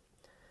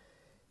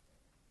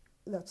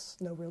 that's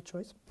no real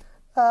choice.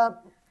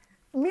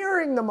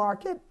 Mirroring the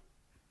market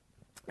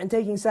and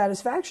taking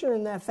satisfaction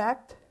in that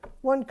fact,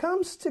 one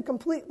comes to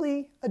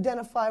completely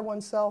identify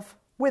oneself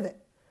with it.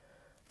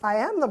 I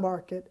am the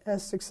market,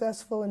 as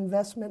successful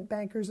investment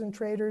bankers and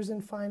traders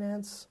in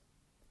finance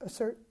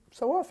assert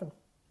so often.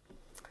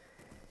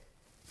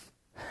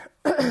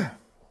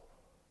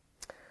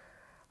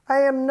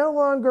 I am no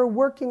longer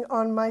working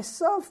on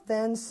myself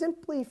then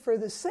simply for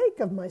the sake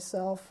of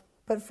myself,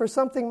 but for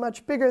something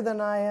much bigger than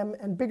I am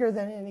and bigger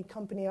than any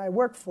company I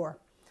work for.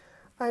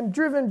 I'm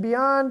driven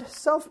beyond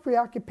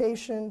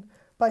self-preoccupation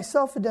by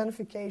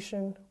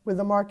self-identification with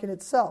the market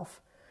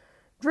itself,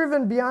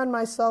 driven beyond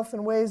myself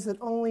in ways that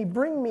only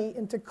bring me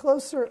into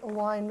closer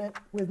alignment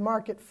with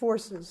market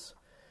forces.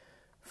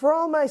 For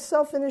all my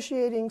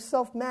self-initiating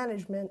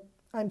self-management,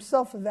 I'm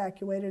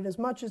self-evacuated as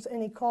much as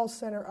any call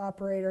center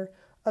operator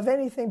of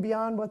anything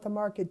beyond what the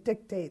market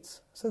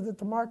dictates, so that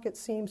the market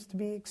seems to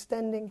be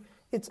extending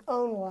its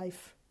own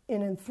life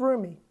in and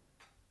through me.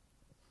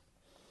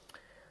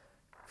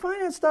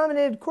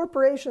 Finance-dominated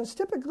corporations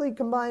typically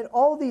combine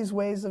all these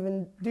ways of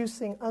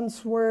inducing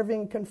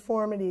unswerving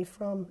conformity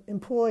from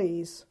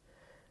employees.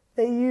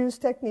 They use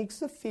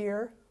techniques of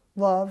fear,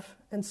 love,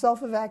 and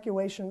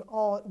self-evacuation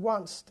all at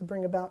once to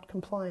bring about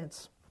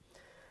compliance.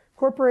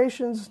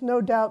 Corporations no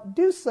doubt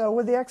do so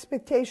with the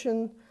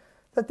expectation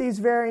that these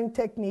varying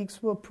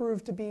techniques will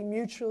prove to be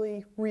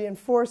mutually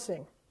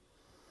reinforcing.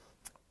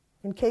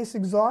 In case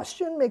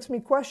exhaustion makes me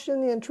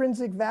question the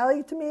intrinsic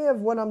value to me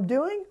of what I'm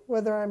doing,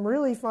 whether I'm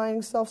really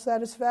finding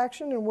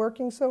self-satisfaction and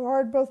working so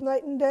hard both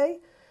night and day,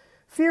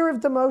 fear of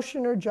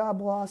demotion or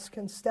job loss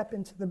can step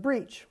into the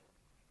breach.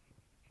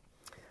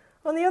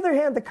 On the other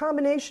hand, the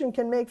combination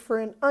can make for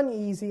an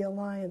uneasy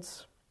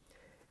alliance.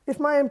 If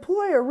my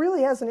employer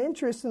really has an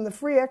interest in the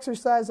free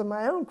exercise of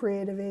my own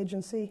creative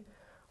agency,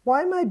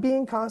 why am I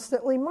being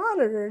constantly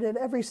monitored at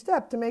every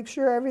step to make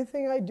sure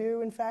everything I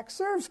do, in fact,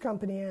 serves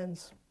company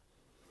ends?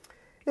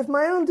 If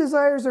my own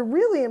desires are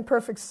really in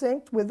perfect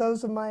sync with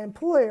those of my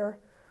employer,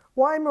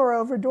 why,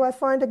 moreover, do I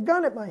find a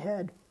gun at my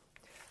head?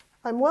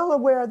 I'm well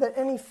aware that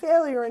any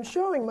failure in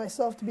showing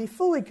myself to be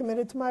fully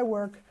committed to my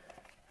work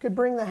could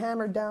bring the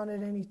hammer down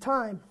at any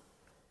time.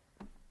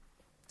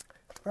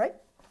 Right?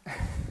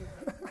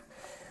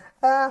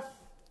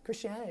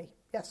 Christianity,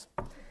 yes.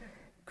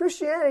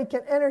 Christianity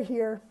can enter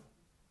here,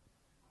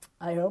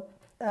 I hope,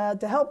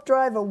 to help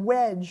drive a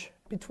wedge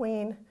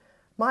between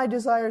my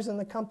desires and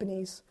the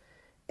company's,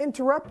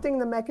 interrupting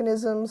the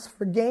mechanisms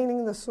for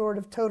gaining the sort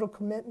of total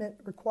commitment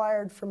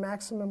required for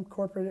maximum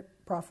corporate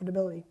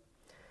profitability.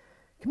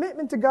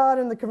 Commitment to God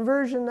and the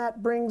conversion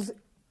that brings it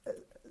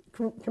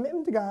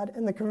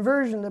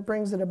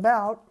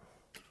about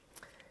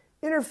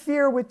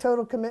interfere with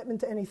total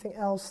commitment to anything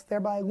else,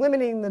 thereby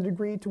limiting the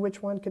degree to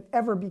which one could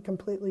ever be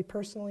completely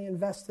personally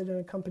invested in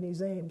a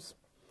company's aims.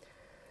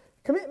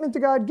 Commitment to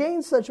God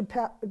gains such a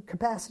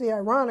capacity,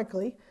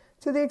 ironically,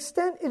 to the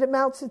extent it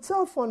amounts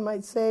itself, one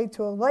might say,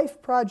 to a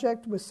life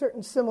project with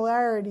certain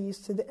similarities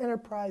to the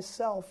enterprise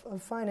self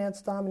of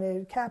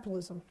finance-dominated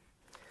capitalism.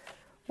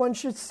 One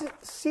should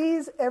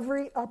seize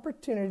every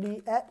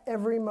opportunity at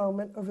every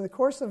moment over the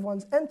course of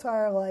one's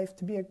entire life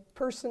to be a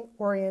person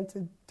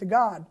oriented to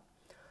God.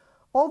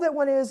 All that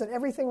one is and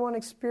everything one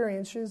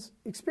experiences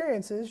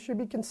should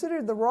be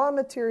considered the raw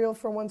material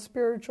for one's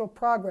spiritual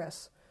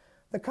progress,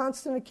 the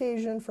constant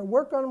occasion for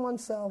work on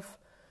oneself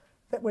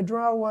that would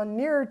draw one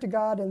nearer to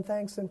God in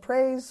thanks and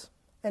praise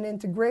and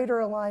into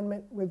greater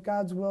alignment with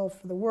God's will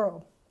for the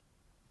world.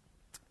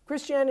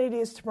 Christianity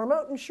is to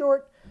promote, in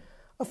short,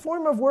 a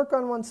form of work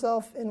on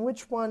oneself in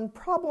which one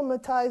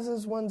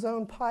problematizes one's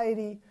own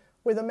piety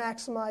with a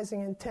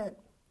maximizing intent.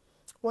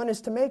 One is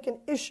to make an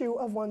issue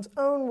of one's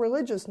own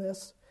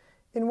religiousness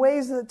in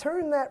ways that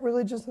turn that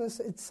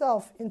religiousness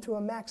itself into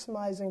a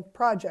maximizing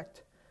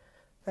project.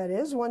 That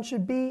is, one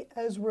should be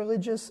as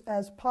religious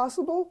as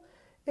possible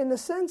in the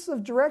sense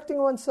of directing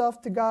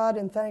oneself to God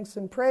in thanks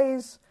and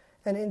praise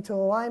and into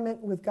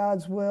alignment with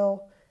God's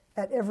will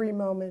at every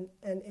moment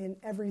and in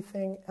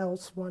everything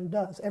one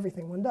does.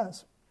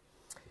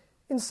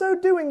 In so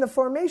doing, the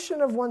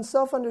formation of one's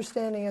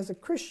self-understanding as a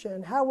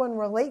Christian, how one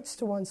relates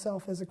to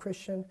oneself as a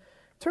Christian,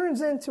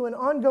 turns into an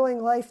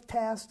ongoing life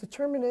task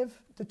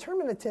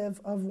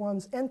determinative of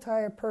one's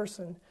entire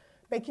person,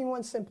 making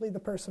one simply the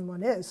person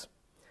one is.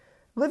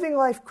 Living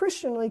life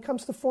Christianly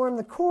comes to form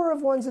the core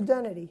of one's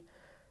identity,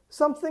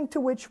 something to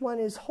which one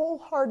is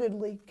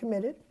wholeheartedly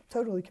committed,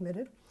 totally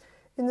committed,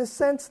 in the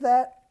sense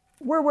that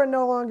were one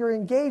no longer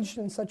engaged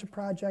in such a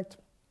project,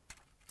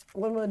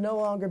 one would no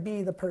longer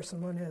be the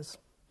person one is.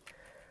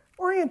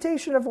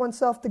 Orientation of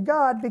oneself to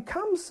God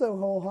becomes so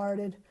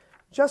wholehearted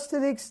just to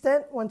the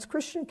extent one's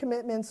Christian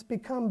commitments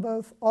become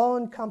both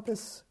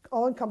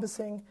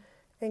all-encompassing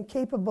and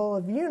capable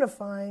of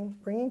unifying,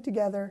 bringing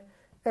together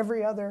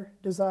every other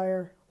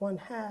desire one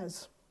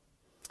has.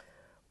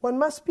 One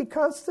must be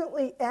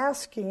constantly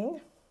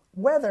asking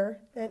whether,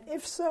 and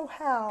if so,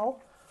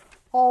 how,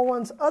 all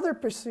one's other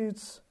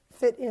pursuits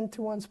fit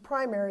into one's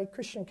primary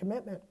Christian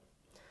commitment.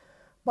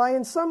 By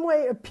in some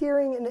way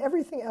appearing in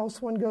everything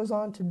else one goes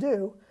on to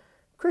do,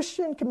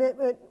 Christian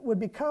commitment would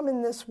become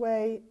in this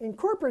way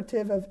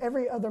incorporative of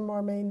every other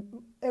more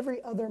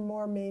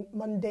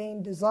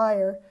mundane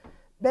desire,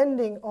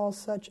 bending all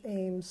such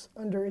aims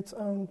under its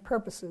own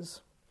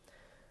purposes.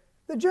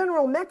 The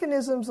general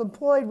mechanisms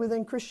employed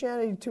within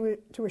Christianity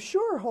to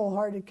assure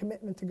wholehearted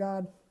commitment to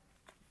God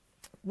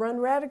run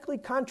radically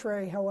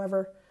contrary,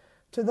 however,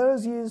 to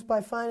those used by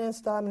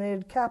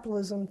finance-dominated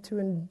capitalism to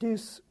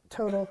induce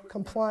total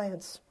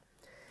compliance.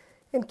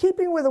 In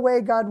keeping with the way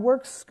God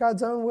works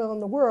God's own will in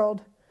the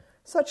world,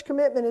 such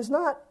commitment is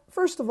not,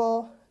 first of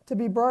all, to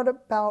be brought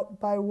about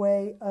by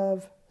way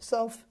of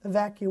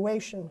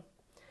self-evacuation.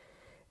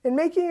 In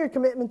making a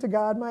commitment to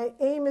God, my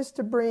aim is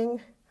to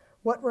bring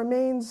what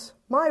remains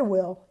my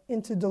will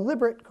into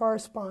deliberate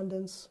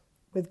correspondence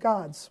with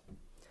God's.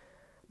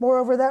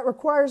 Moreover, that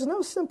requires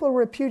no simple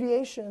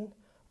repudiation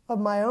of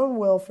my own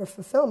will for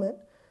fulfillment,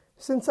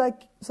 since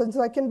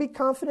I can be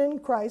confident in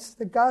Christ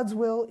that God's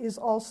will is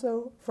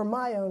also for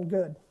my own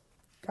good.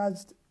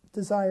 God's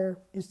desire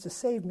is to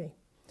save me.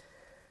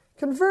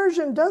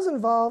 Conversion does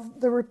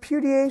involve the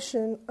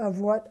repudiation of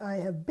what I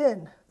have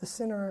been, the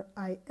sinner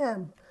I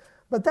am.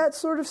 But that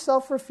sort of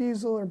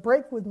self-refusal or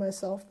break with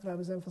myself that I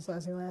was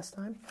emphasizing last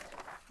time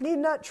need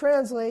not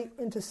translate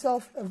into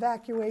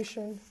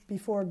self-evacuation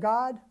before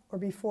God or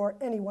before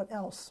anyone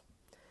else.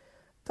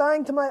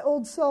 Dying to my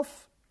old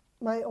self,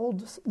 my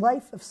old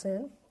life of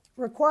sin,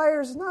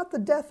 requires not the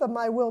death of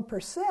my will per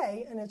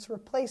se and its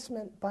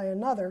replacement by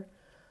another,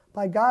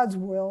 by God's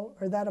will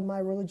or that of my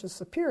religious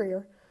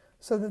superior,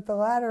 so that the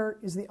latter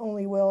is the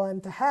only will I'm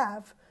to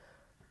have.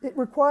 It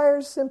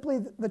requires simply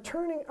the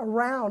turning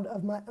around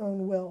of my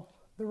own will,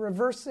 the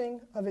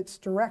reversing of its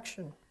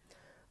direction.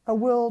 A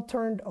will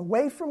turned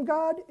away from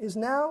God is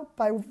now,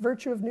 by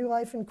virtue of new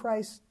life in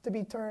Christ, to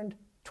be turned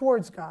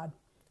towards God.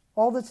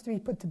 All that's to be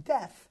put to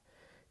death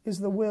is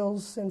the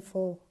will's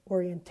sinful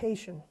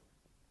orientation.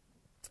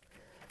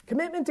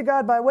 Commitment to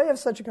God by way of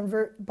such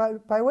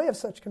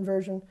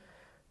conversion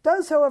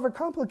does, however,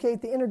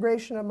 complicate the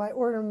integration of my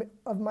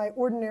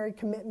ordinary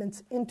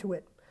commitments into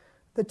it.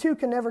 The two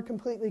can never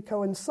completely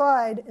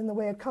coincide in the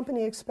way a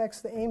company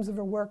expects the aims of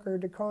a worker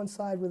to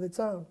coincide with its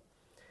own.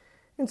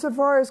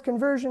 Insofar as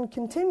conversion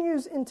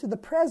continues into the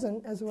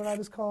present, as what I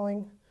was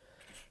calling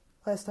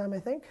last time, I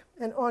think,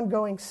 an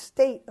ongoing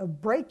state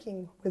of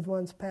breaking with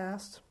one's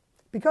past,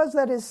 because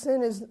that is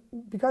sin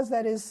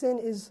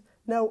is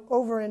no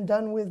over and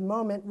done with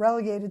moment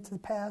relegated to the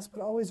past,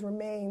 but always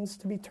remains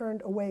to be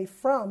turned away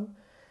from.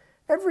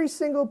 Every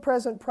single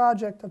present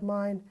project of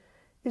mine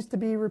is to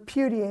be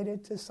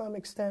repudiated to some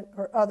extent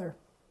or other.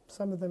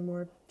 Some of them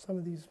more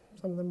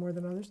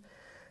than others.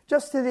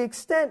 Just to the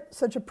extent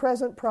such a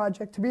present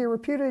project to be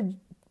repudiated,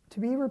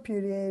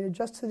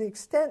 just to the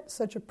extent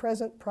such a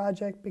present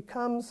project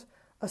becomes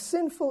a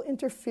sinful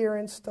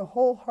interference to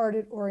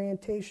wholehearted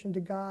orientation to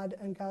God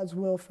and God's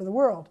will for the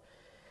world.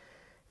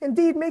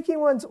 Indeed, making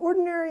one's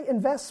ordinary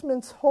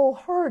investments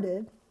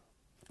wholehearted,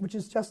 which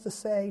is just to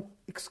say,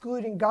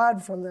 excluding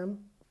God from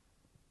them,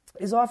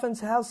 is often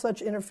how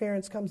such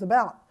interference comes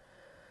about.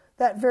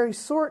 That very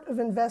sort of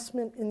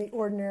investment in the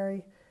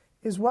ordinary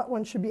is what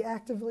one should be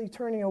actively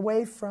turning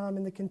away from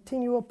in the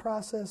continual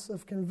process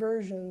of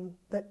conversion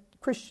that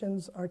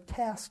Christians are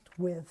tasked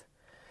with.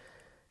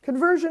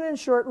 Conversion, in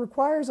short,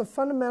 requires a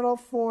fundamental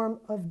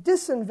form of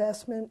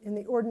disinvestment in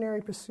the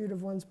ordinary pursuit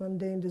of one's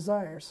mundane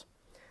desires.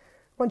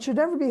 One should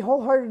never be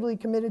wholeheartedly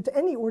committed to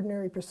any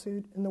ordinary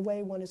pursuit in the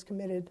way one is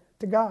committed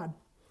to God.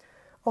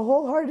 A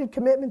wholehearted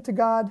commitment to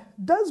God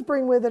does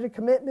bring with it a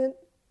commitment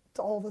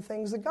to all the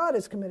things that God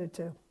is committed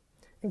to,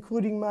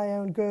 including my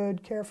own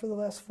good, care for the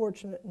less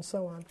fortunate, and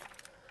so on.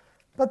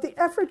 But the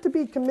effort to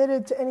be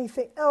committed to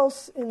anything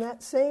else in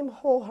that same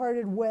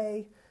wholehearted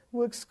way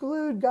will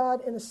exclude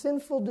God in a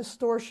sinful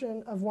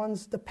distortion of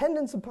one's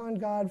dependence upon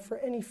God for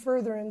any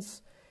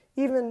furtherance,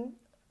 even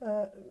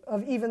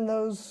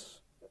those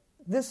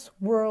this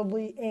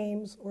worldly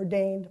aims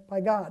ordained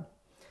by God.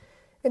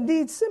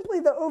 Indeed, simply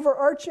the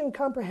overarching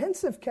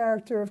comprehensive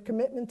character of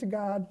commitment to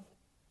God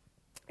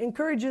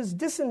encourages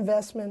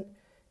disinvestment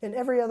in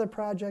every other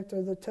project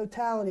or the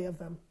totality of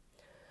them.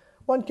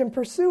 One can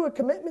pursue a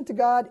commitment to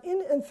God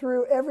in and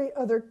through every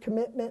other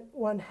commitment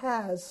one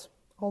has,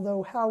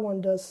 although how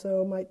one does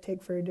so might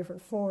take very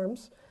different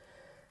forms,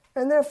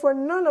 and therefore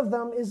none of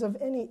them is of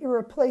any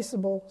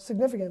irreplaceable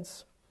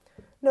significance.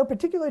 No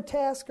particular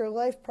task or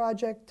life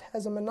project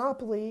has a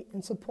monopoly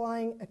in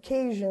supplying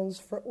occasions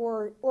for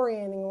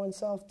orienting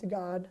oneself to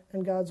God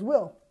and God's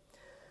will.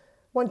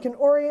 One can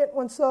orient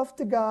oneself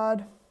to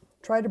God,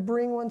 try to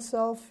bring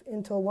oneself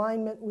into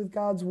alignment with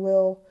God's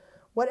will,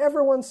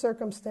 whatever one's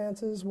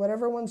circumstances,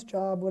 whatever one's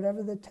job,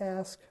 whatever the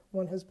task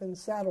one has been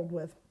saddled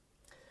with.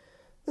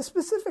 The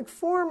specific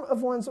form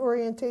of one's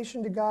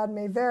orientation to God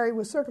may vary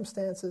with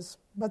circumstances,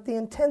 but the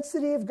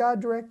intensity of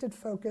God-directed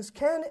focus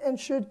can and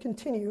should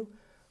continue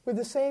with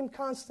the same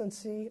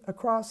constancy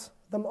across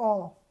them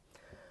all.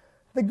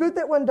 The good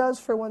that one does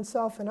for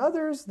oneself and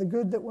others, the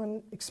good that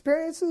one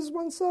experiences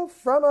oneself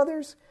from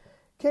others,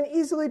 can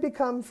easily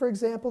become, for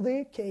example, the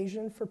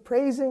occasion for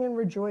praising and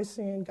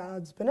rejoicing in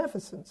God's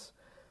beneficence,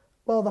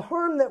 while the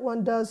harm that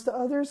one does to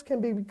others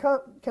can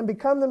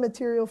become the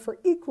material for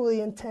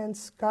equally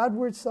intense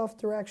Godward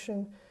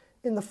self-direction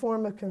in the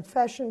form of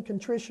confession,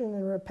 contrition,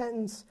 and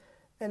repentance,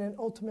 and an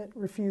ultimate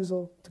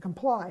refusal to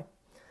comply.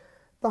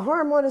 The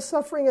harm one is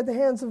suffering at the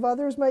hands of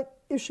others might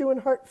issue in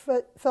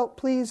heartfelt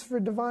pleas for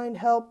divine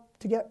help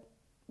to help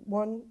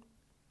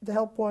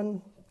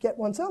one get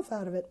oneself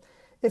out of it,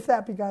 if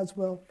that be God's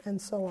will, and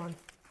so on.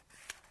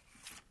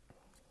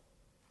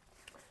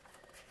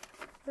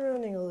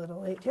 Running a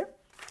little late here.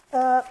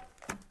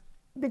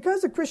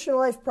 Because a Christian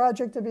life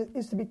project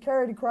is to be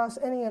carried across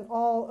any and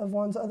all of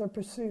one's other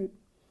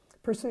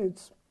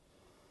pursuits,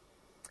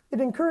 it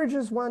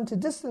encourages one to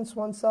distance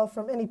oneself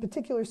from any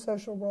particular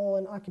social role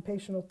and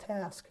occupational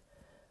task.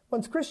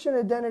 One's Christian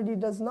identity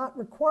does not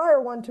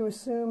require one to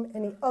assume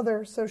any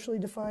other socially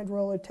defined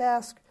role or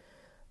task.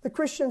 The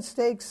Christian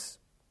stakes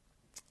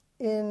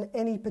in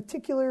any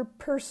particular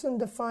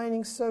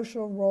person-defining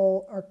social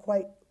role are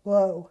quite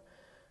low.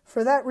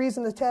 For that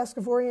reason, the task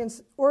of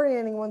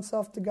orienting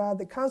oneself to God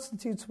that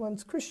constitutes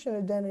one's Christian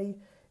identity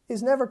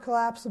is never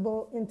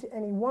collapsible into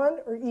any one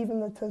or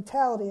even the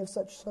totality of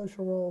such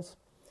social roles.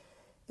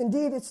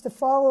 Indeed, it's to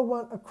follow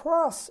one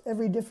across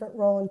every different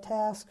role and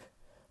task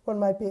one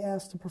might be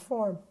asked to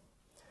perform.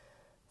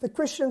 The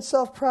Christian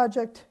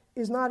self-project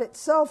is not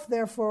itself,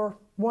 therefore,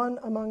 one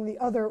among the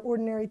other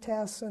ordinary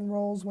tasks and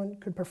roles one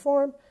could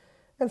perform,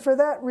 and for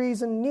that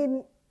reason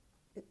needn't,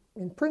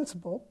 in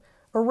principle,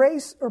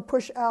 erase or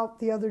push out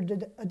the other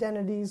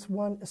identities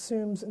one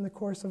assumes in the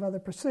course of other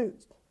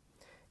pursuits,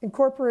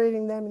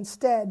 incorporating them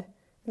instead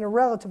in a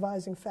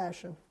relativizing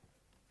fashion.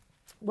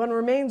 One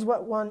remains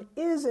what one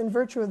is in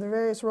virtue of the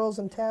various roles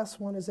and tasks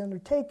one has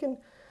undertaken,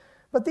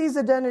 but these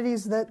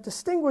identities that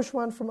distinguish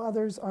one from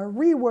others are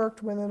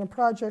reworked within a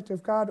project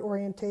of God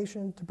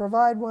orientation to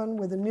provide one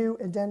with a new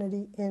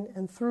identity in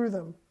and through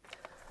them.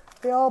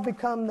 They all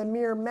become the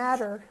mere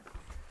matter,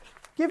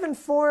 given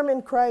form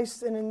in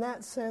Christ, and in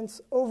that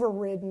sense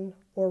overridden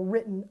or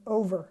written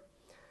over.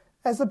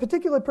 As the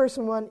particular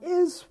person one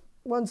is,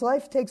 one's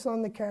life takes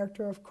on the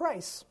character of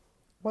Christ.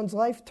 One's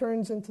life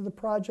turns into the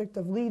project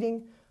of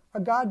leading a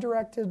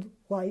God-directed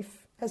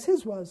life as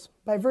his was,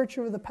 by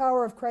virtue of the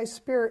power of Christ's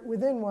Spirit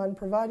within one,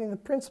 providing the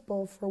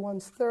principle for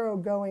one's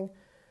thoroughgoing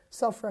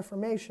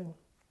self-reformation.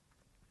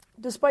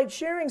 Despite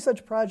sharing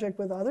such project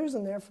with others,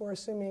 and therefore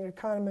assuming a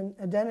common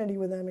identity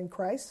with them in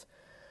Christ,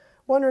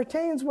 one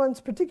retains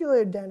one's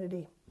particular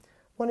identity.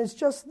 One is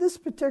just this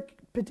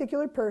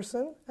particular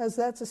person, as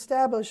that's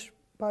established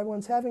by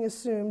one's having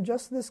assumed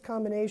just this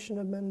combination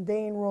of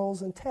mundane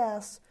roles and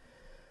tasks,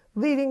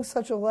 leading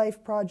such a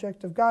life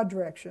project of God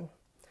direction.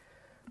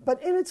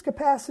 But in its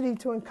capacity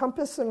to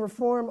encompass and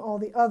reform all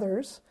the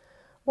others,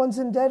 one's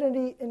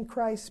identity in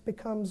Christ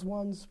becomes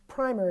one's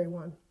primary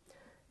one.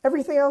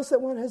 Everything else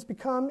that one has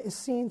become is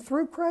seen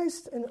through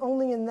Christ, and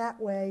only in that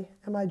way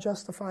am I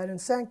justified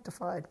and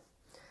sanctified.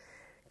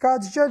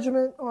 God's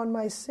judgment on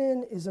my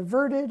sin is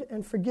averted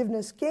and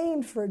forgiveness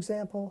gained, for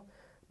example,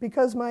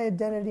 because my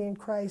identity in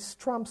Christ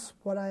trumps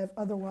what I have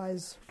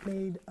otherwise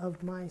made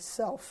of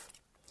myself.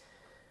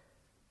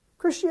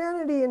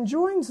 Christianity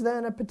enjoins,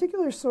 then, a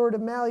particular sort of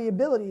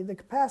malleability, the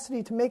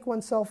capacity to make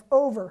oneself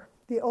over,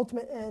 the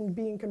ultimate end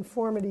being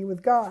conformity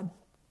with God,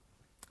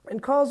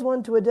 and calls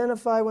one to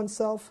identify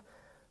oneself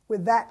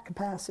with that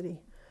capacity.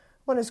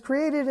 One is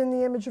created in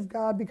the image of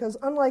God because,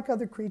 unlike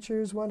other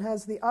creatures, one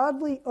has the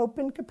oddly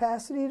open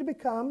capacity to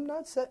become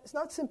it's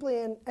not simply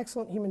an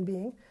excellent human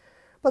being,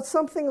 but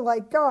something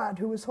like God,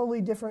 who is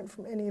wholly different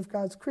from any of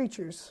God's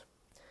creatures.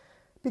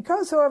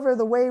 Because, however,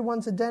 the way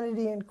one's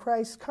identity in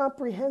Christ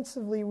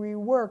comprehensively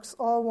reworks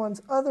all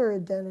one's other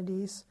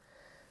identities,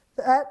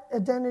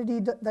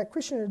 that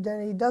Christian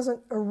identity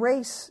doesn't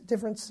erase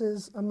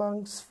differences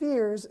among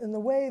spheres in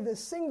the way the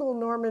single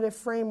normative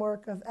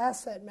framework of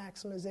asset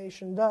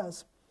maximization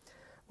does.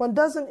 One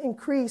doesn't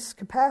increase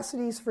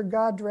capacities for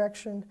God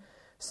direction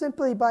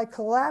simply by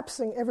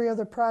collapsing every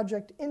other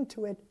project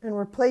into it and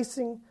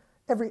replacing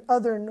every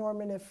other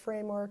normative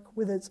framework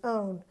with its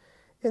own,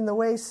 in the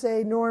way,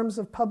 say, norms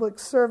of public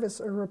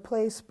service are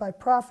replaced by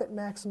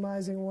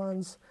profit-maximizing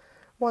ones,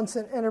 once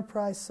an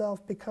enterprise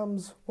self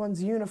becomes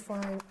one's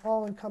unifying,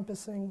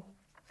 all-encompassing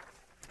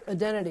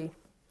identity.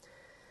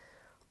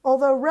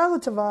 Although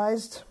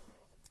relativized,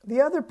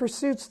 the other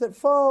pursuits that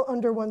fall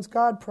under one's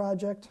God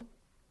project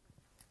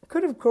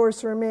could, of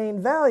course, remain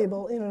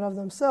valuable in and of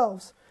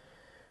themselves.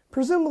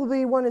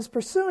 Presumably, one is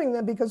pursuing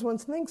them because one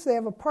thinks they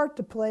have a part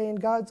to play in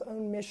God's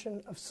own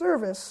mission of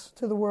service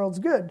to the world's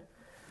good.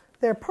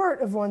 They're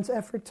part of one's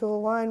effort to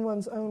align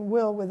one's own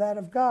will with that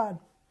of God.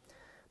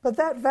 But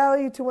that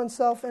value to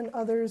oneself and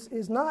others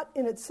is not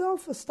in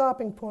itself a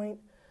stopping point,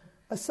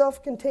 a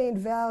self-contained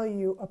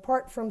value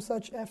apart from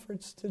such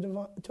efforts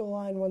to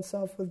align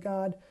oneself with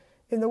God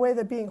in the way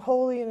that being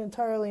wholly and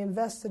entirely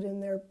invested in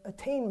their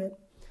attainment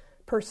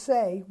per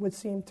se would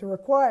seem to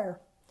require.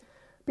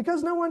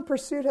 Because no one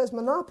pursuit has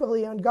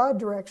monopoly on God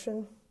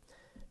direction,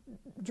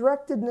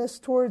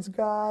 directedness towards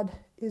God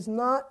is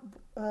not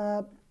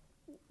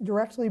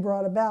directly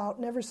brought about,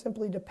 never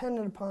simply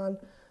dependent upon,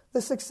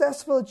 the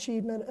successful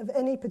achievement of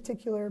any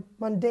particular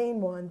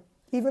mundane one,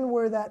 even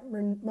were that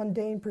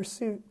mundane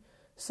pursuit,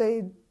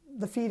 say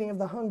the feeding of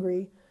the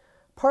hungry,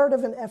 part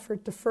of an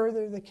effort to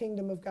further the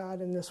kingdom of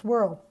God in this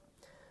world.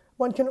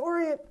 One can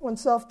orient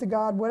oneself to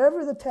God,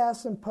 whatever the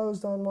tasks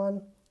imposed on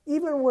one,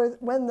 even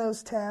when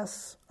those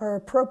tasks are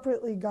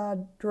appropriately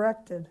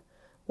God-directed,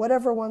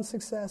 whatever one's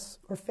success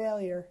or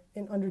failure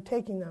in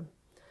undertaking them.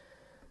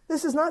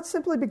 This is not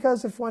simply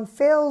because if one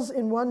fails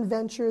in one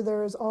venture,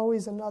 there is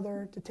always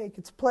another to take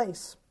its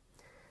place.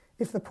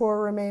 If the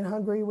poor remain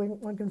hungry,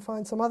 one can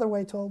find some other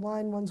way to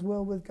align one's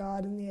will with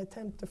God in the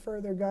attempt to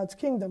further God's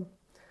kingdom.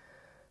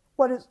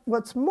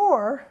 What's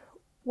more,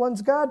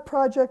 one's God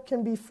project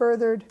can be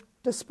furthered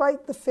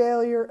despite the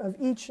failure of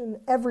each and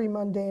every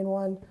mundane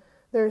one.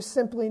 There is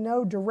simply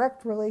no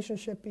direct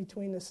relationship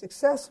between the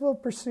successful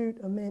pursuit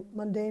of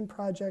mundane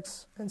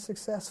projects and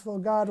successful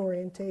God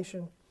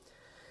orientation.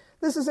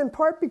 This is in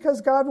part because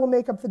God will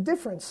make up the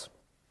difference.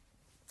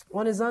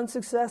 One is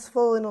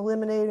unsuccessful in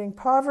eliminating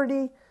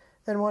poverty,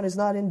 and one is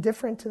not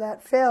indifferent to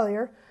that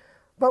failure,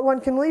 but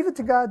one can leave it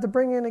to God to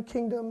bring in a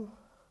kingdom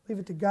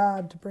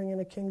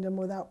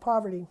without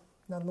poverty,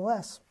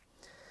 nonetheless.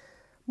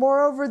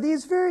 Moreover,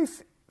 these very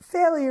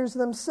failures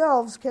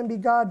themselves can be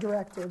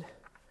God-directed.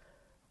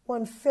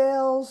 One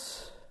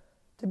fails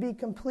to be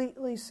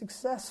completely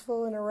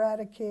successful in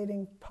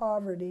eradicating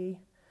poverty,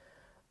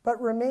 but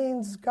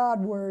remains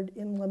Godward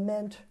in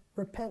lament,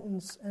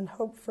 repentance, and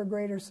hope for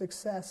greater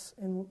success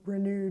in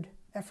renewed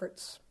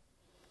efforts.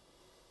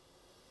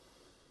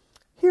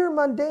 Here,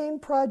 mundane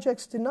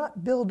projects do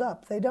not build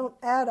up. They don't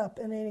add up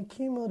in an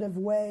accumulative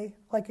way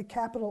like a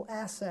capital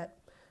asset,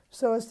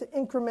 so as to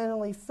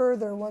incrementally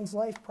further one's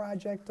life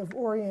project of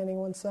orienting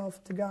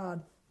oneself to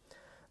God.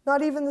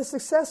 Not even the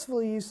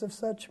successful use of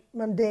such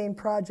mundane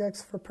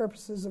projects for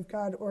purposes of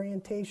God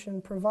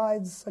orientation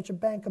provides such a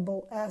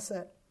bankable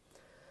asset.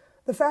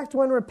 The fact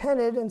one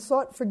repented and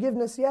sought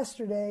forgiveness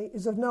yesterday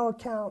is of no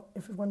account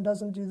if one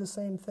doesn't do the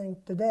same thing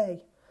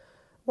today.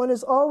 One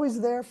is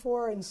always,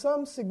 therefore, in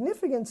some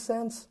significant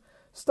sense,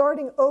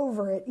 starting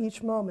over at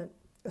each moment,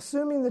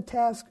 assuming the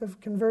task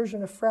of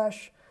conversion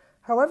afresh,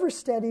 however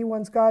steady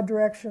one's God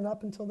direction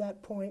up until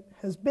that point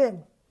has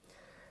been.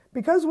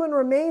 Because one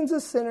remains a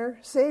sinner,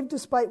 saved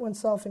despite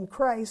oneself in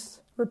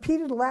Christ,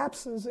 repeated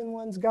lapses in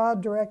one's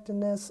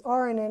God-directedness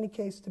are in any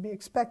case to be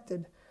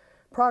expected.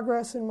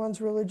 Progress in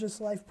one's religious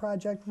life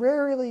project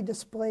rarely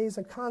displays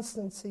a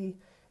constancy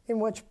in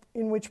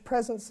which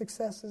present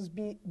successes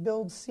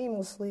build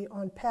seamlessly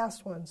on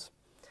past ones.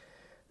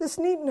 This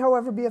needn't,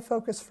 however, be a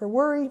focus for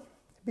worry.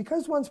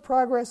 Because one's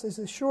progress is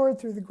assured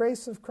through the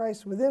grace of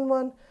Christ within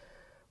one,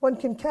 one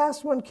can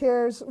cast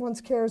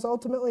one's cares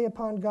ultimately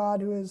upon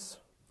God, who is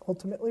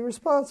ultimately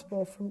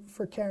responsible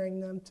for carrying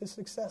them to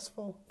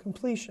successful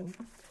completion.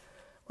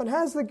 One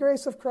has the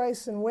grace of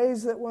Christ in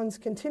ways that one's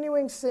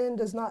continuing sin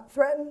does not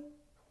threaten.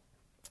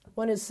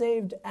 One is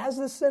saved as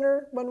the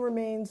sinner, one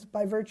remains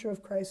by virtue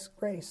of Christ's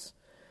grace.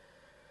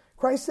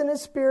 Christ and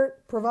His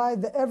Spirit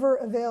provide the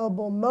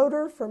ever-available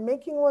motor for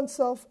making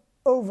oneself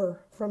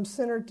over from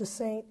sinner to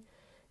saint,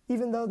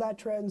 even though that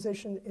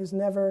transition is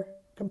never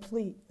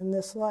complete in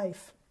this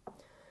life.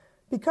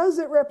 Because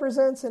it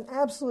represents an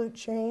absolute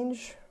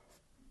change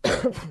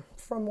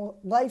from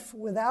life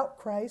without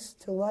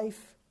Christ to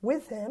life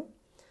with Him,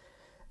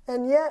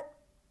 and yet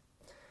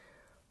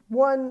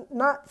one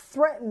not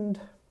threatened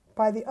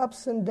by the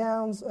ups and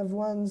downs of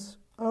one's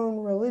own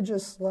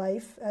religious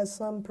life, as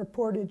some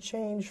purported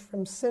change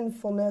from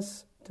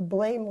sinfulness to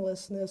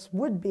blamelessness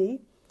would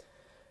be,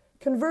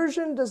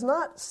 conversion does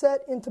not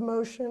set into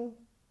motion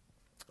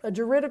a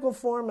juridical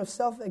form of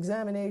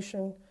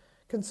self-examination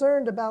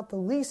concerned about the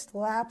least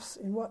lapse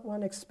in what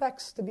one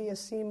expects to be a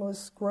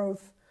seamless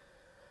growth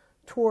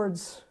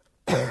towards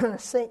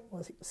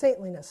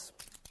saintliness.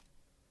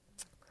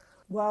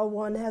 While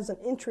one has an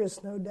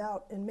interest, no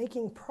doubt, in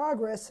making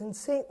progress in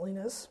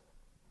saintliness,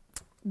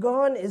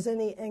 gone is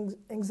any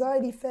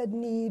anxiety-fed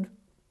need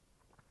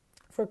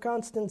for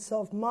constant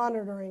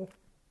self-monitoring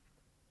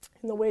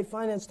in the way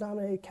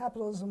finance-dominated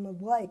capitalism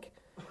would like,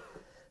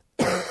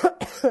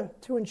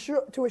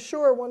 to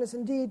assure one is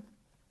indeed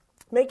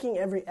making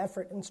every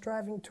effort and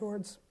striving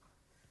towards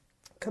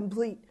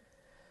complete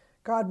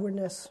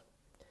Godwardness.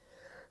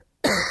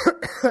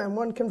 And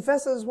one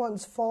confesses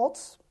one's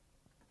faults,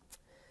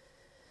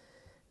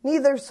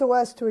 neither so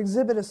as to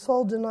exhibit a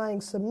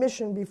soul-denying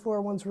submission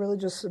before one's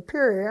religious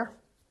superior,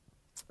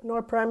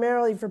 nor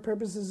primarily for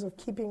purposes of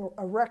keeping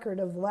a record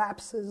of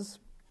lapses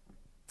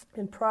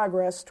in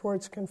progress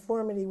towards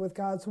conformity with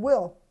God's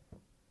will,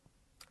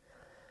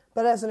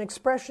 but as an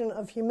expression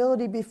of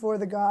humility before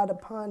the God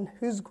upon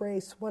whose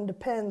grace one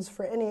depends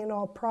for any and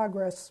all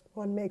progress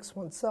one makes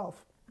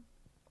oneself.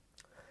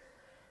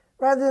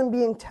 Rather than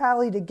being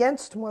tallied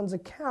against one's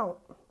account,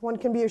 one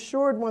can be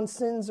assured one's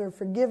sins are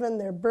forgiven,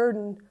 their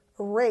burden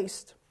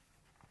erased,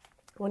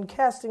 when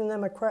casting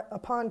them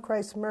upon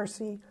Christ's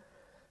mercy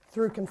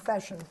through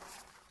confession.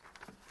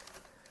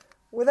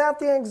 Without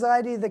the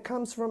anxiety that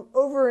comes from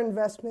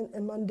overinvestment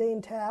in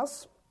mundane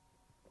tasks,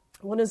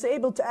 one is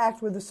able to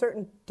act with a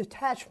certain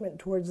detachment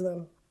towards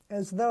them,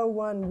 as though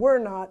one were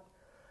not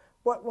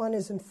what one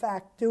is in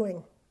fact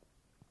doing.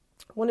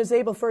 One is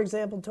able, for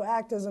example, to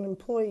act as an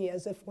employee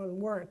as if one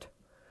weren't.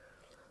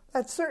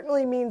 That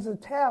certainly means the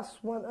tasks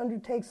one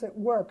undertakes at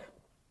work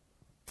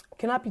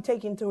cannot be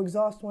taken to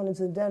exhaust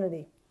one's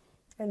identity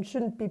and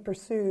shouldn't be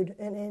pursued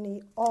in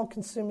any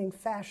all-consuming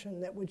fashion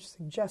that would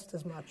suggest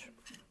as much.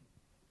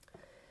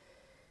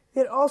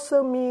 It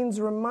also means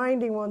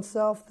reminding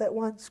oneself that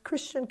one's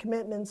Christian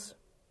commitments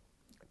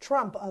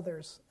trump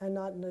others, and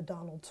not in a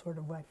Donald sort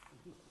of way.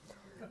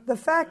 The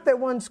fact that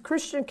one's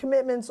Christian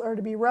commitments are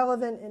to be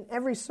relevant in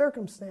every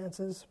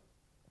circumstances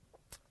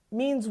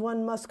means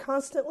one must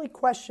constantly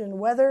question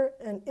whether,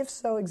 and if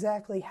so,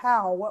 exactly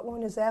how, what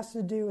one is asked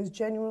to do is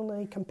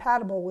genuinely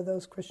compatible with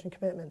those Christian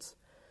commitments.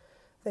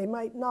 They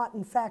might not,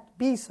 in fact,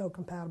 be so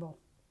compatible.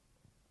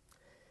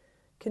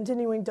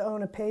 Continuing to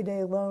own a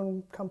payday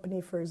loan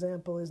company, for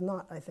example, is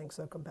not, I think,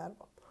 so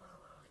compatible.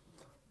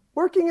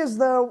 Working as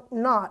though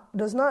not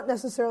does not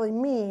necessarily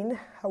mean,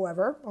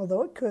 however,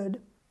 although it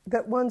could,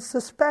 that one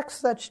suspects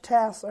such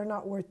tasks are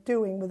not worth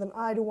doing with an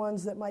eye to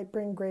ones that might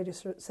bring greater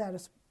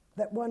satisfaction.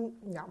 That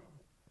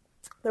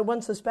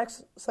one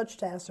suspects such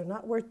tasks are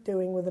not worth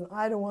doing with an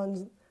eye to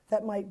ones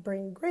that might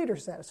bring greater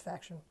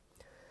satisfaction.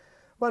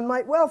 One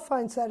might well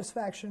find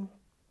satisfaction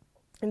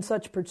in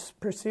such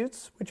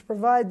pursuits, which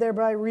provide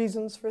thereby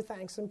reasons for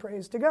thanks and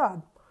praise to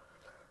God.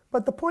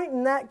 But the point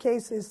in that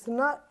case is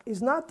not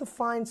to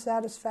find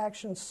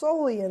satisfaction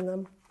solely in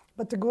them,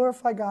 but to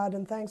glorify God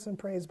in thanks and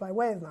praise by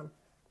way of them.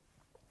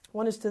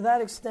 One is to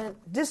that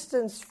extent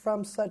distanced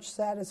from such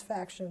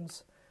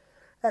satisfactions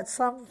at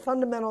some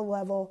fundamental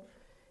level,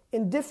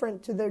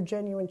 indifferent to their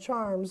genuine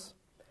charms,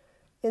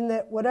 in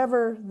that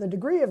whatever the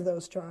degree of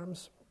those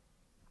charms,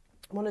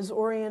 one is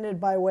oriented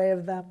by way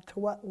of them to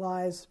what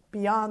lies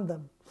beyond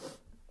them.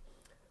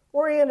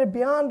 Oriented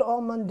beyond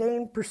all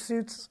mundane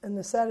pursuits and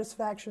the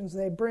satisfactions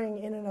they bring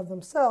in and of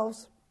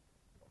themselves,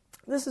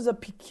 this is a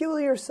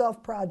peculiar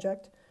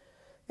self-project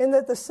in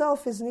that the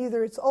self is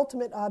neither its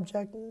ultimate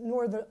object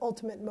nor the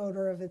ultimate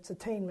motor of its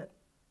attainment.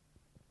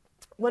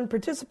 One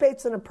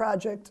participates in a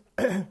project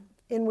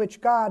in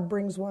which God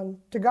brings one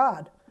to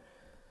God.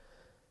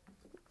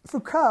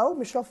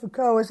 Michel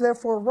Foucault, is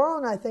therefore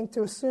wrong, I think,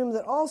 to assume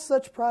that all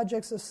such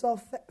projects of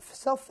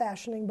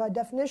self-fashioning by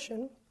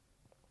definition,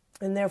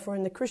 and therefore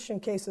in the Christian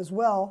case as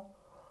well,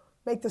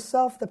 make the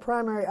self the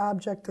primary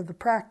object of the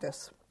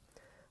practice.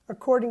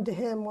 According to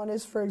him, one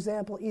is, for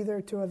example, either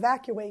to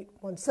evacuate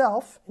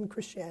oneself in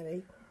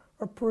Christianity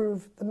or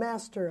prove the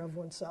master of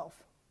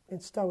oneself in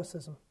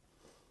Stoicism.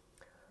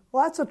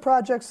 Lots of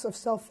projects of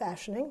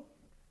self-fashioning,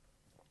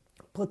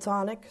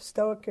 Platonic,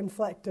 Stoic,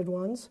 inflected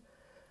ones,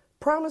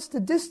 promise to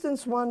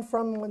distance one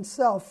from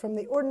oneself, from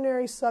the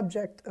ordinary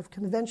subject of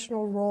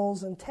conventional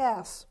roles and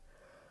tasks.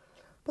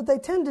 But they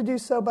tend to do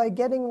so by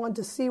getting one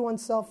to see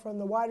oneself from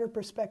the wider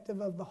perspective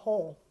of the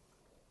whole.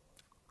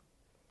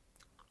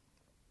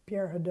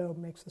 Pierre Hadot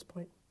makes this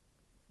point.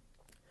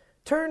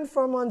 Turn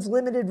from one's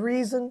limited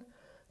reason,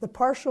 the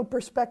partial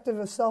perspective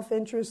of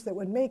self-interest that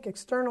would make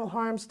external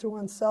harms to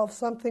oneself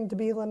something to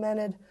be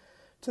lamented,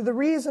 to the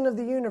reason of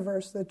the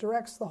universe that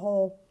directs the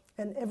whole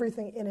and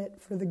everything in it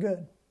for the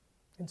good,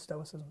 in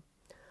Stoicism.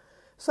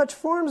 Such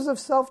forms of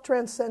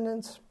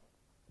self-transcendence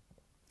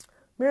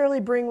merely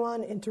bring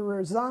one into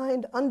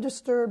resigned,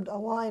 undisturbed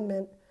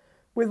alignment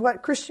with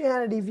what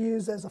Christianity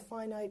views as a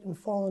finite and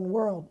fallen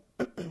world.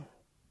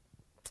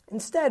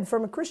 Instead,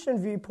 from a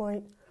Christian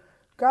viewpoint,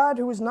 God,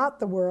 who is not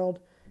the world,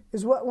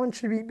 is what one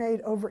should be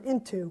made over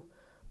into,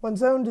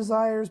 one's own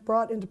desires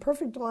brought into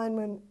perfect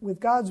alignment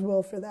with God's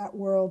will for that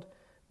world,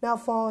 now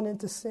fallen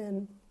into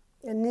sin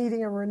and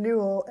needing a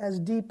renewal as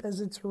deep as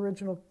its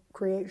original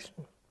creation,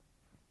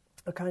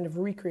 a kind of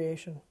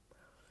recreation.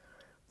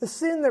 The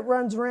sin that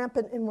runs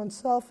rampant in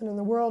oneself and in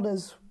the world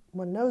as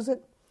one knows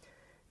it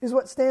is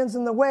what stands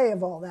in the way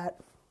of all that.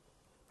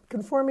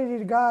 Conformity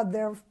to God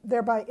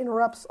thereby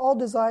interrupts all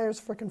desires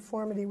for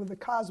conformity with the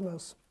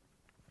cosmos,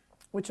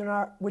 which in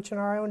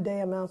our own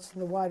day amounts to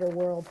the wider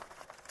world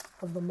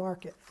of the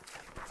market.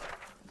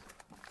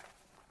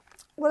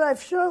 What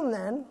I've shown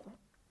then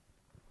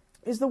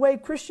is the way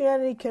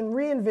Christianity can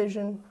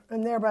re-envision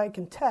and thereby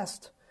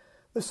contest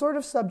the sort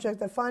of subject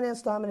that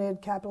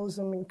finance-dominated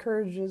capitalism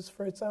encourages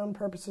for its own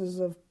purposes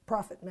of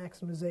profit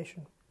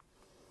maximization.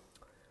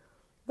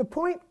 The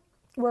point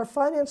where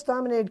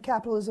finance-dominated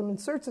capitalism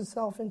inserts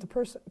itself into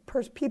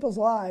people's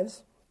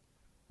lives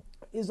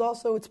is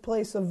also its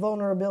place of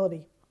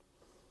vulnerability.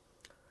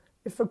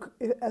 If,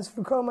 as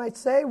Foucault might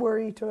say, were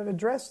he to have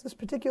addressed this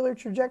particular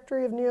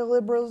trajectory of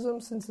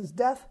neoliberalism since his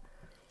death,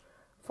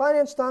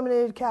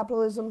 finance-dominated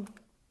capitalism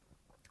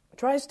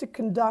tries to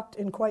conduct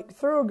in quite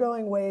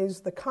thoroughgoing ways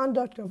the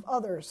conduct of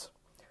others,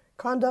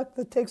 conduct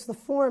that takes the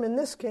form, in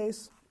this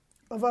case,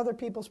 of other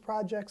people's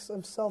projects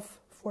of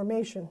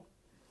self-formation,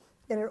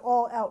 in an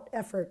all-out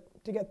effort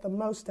to get the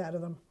most out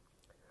of them.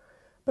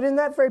 But in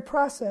that very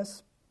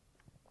process,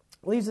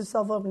 leaves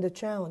itself open to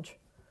challenge.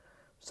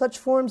 Such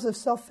forms of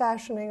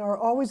self-fashioning are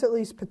always at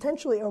least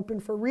potentially open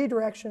for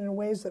redirection in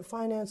ways that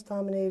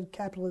finance-dominated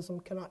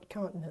capitalism cannot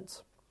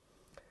countenance.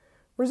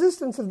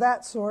 Resistance of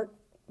that sort,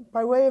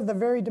 by way of the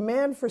very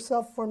demand for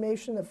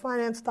self-formation that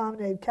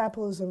finance-dominated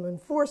capitalism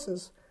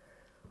enforces,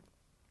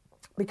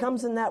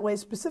 becomes in that way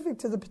specific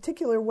to the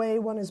particular way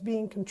one is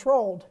being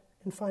controlled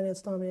in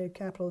finance-dominated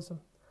capitalism.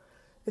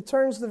 It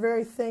turns the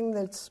very thing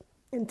that's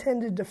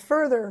intended to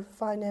further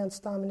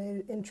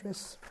finance-dominated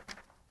interests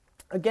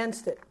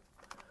against it.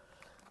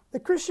 The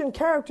Christian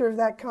character of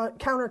that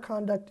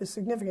counter-conduct is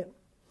significant.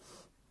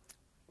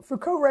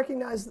 Foucault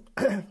recognized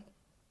that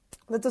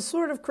the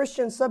sort of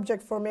Christian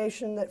subject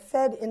formation that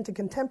fed into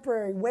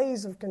contemporary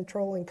ways of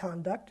controlling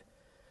conduct,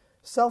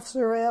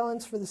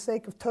 self-surveillance for the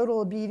sake of total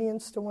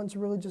obedience to one's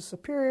religious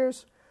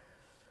superiors,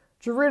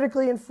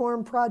 juridically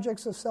informed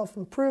projects of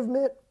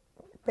self-improvement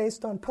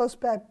based on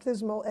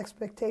post-baptismal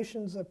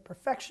expectations of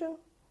perfection,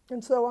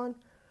 and so on,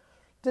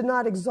 did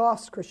not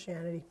exhaust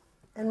Christianity,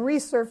 and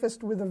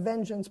resurfaced with a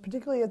vengeance,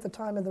 particularly at the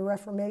time of the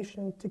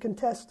Reformation, to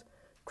contest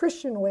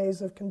Christian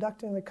ways of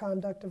conducting the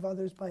conduct of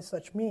others by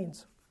such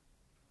means.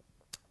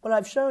 What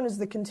I've shown is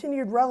the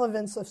continued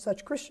relevance of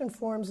such Christian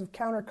forms of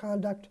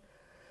counter-conduct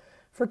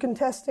for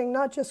contesting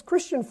not just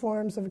Christian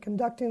forms of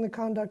conducting the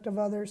conduct of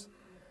others,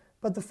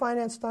 but the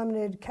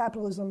finance-dominated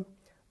capitalism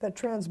that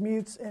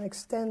transmutes and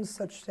extends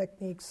such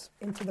techniques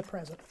into the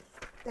present.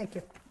 Thank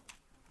you.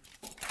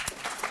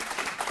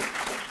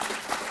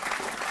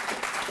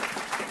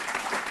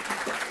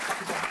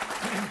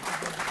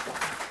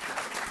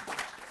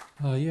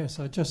 Yes,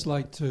 I'd just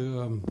like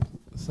to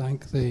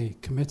thank the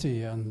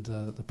committee and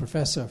the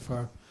professor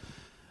for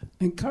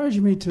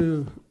encouraging me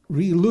to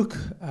re-look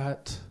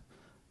at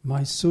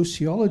my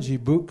sociology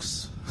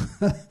books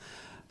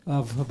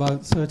of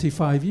about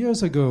 35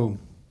 years ago.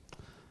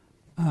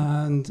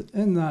 And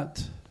in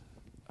that,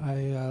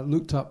 I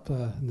looked up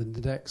the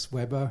Index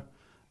Weber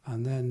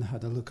and then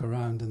had a look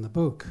around in the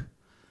book.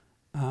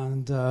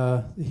 And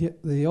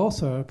the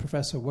author,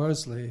 Professor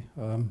Worsley,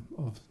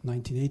 of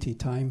 1980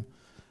 time,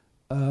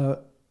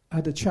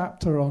 had a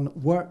chapter on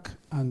work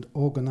and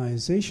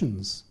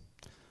organizations,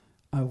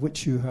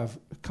 which you have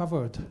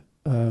covered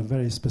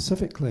very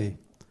specifically.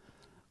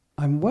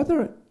 I'm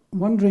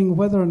wondering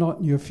whether or not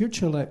in your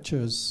future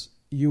lectures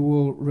you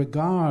will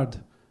regard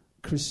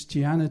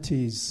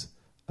Christianity's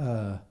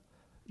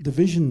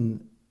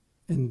division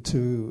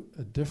into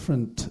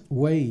different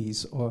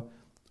ways, or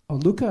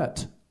look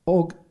at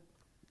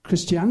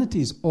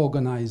Christianity's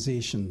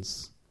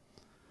organizations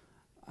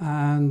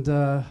and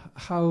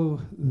how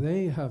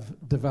they have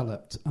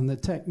developed and the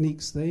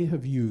techniques they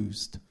have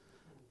used,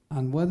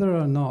 and whether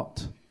or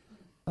not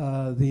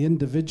the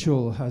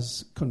individual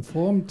has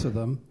conformed to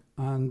them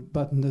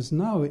but is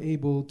now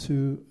able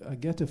to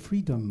get a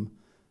freedom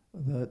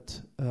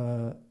that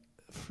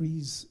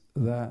frees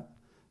that,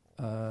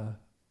 I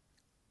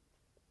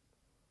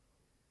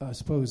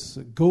suppose,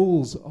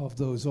 goals of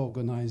those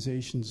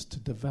organizations to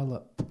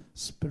develop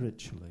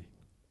spiritually.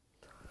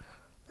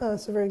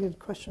 That's a very good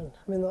question.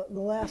 I mean, the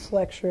last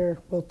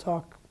lecture will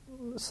talk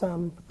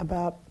some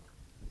about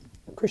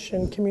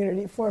Christian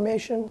community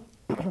formation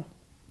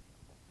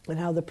and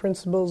how the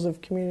principles of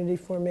community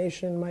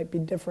formation might be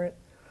different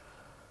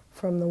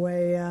from the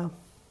way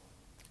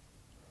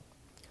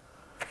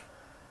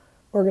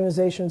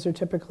organizations are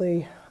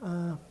typically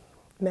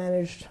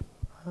managed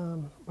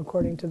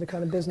according to the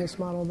kind of business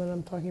model that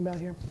I'm talking about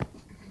here.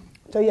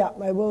 So yeah,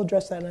 I will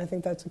address that, and I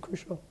think that's a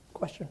crucial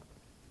question.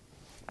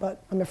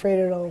 But I'm afraid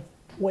it'll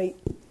wait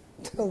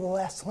till the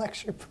last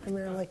lecture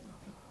primarily.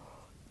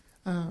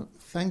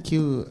 Thank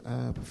you,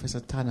 Professor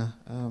Tanner.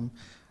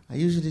 I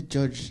usually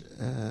judge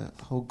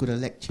how good a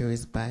lecture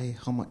is by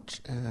how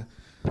much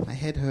my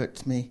head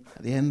hurts me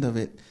at the end of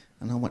it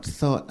and how much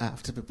thought I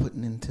have to be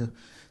putting into.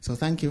 So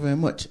thank you very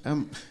much.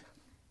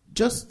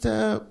 Just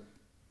a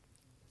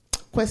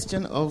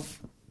question of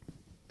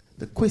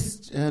the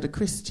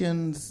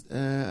Christians'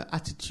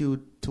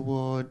 attitude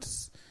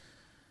towards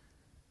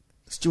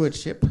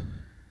stewardship,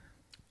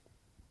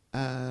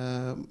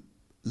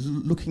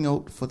 looking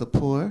out for the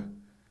poor,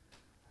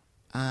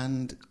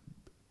 and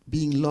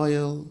being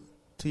loyal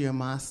to your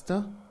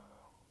master,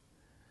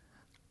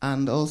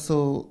 and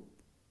also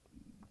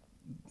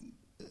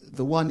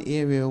the one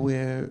area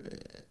where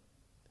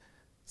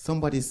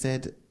somebody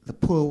said the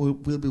poor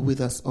will be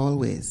with us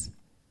always.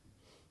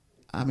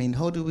 I mean,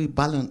 how do we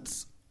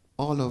balance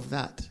all of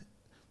that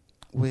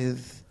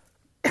with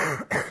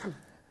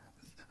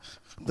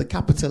the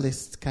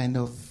capitalist kind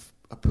of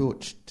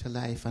approach to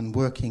life and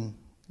working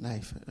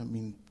life? I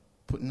mean,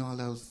 putting all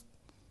those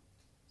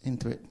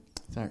into it.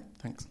 Sorry,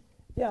 thanks.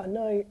 Yeah,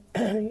 no,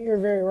 you're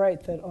very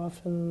right that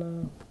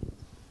often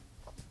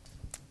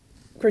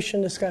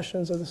Christian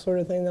discussions of the sort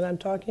of thing that I'm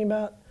talking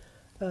about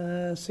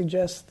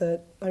suggest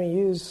that,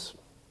 use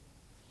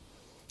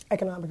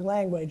economic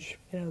language,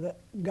 that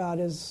God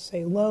is,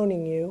 say,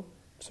 loaning you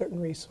certain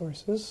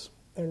resources.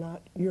 They're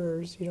not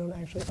yours. You don't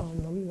actually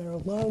own them. They're a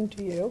loan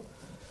to you,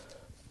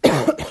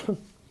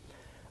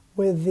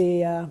 with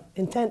the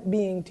intent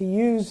being to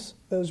use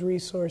those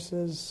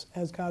resources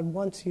as God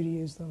wants you to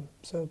use them,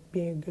 so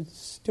being a good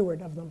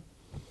steward of them.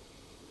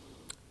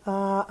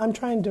 I'm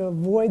trying to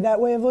avoid that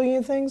way of looking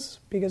at things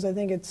because I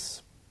think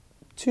it's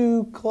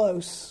too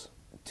close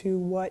to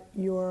what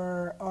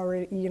you're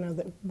already,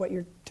 what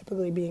you're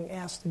typically being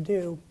asked to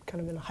do,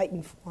 kind of in a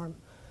heightened form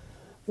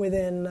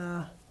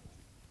within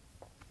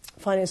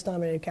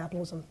finance-dominated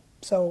capitalism.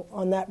 So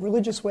on that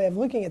religious way of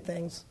looking at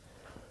things,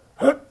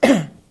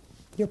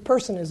 your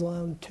person is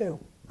loaned too.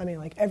 I mean,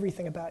 like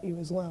everything about you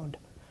is loaned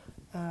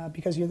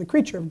because you're the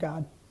creature of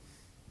God.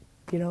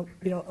 You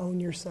don't own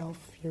yourself.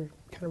 You're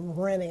kind of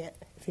renting it,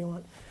 if you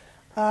want.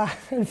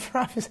 And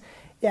Prof,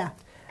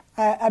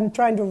 I'm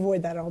trying to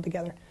avoid that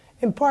altogether.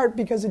 In part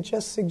because it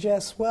just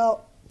suggests,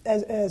 well,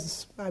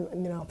 as I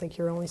don't think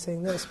you're only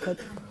saying this, but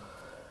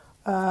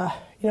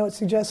it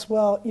suggests,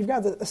 well, you've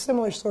got a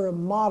similar sort of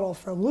model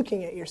for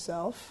looking at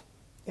yourself.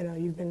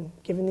 You've been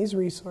given these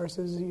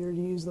resources, you're to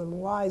use them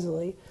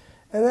wisely,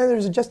 and then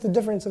there's just a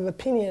difference of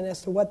opinion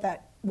as to what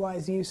that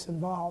wise use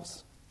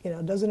involves.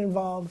 Does it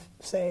involve,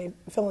 say,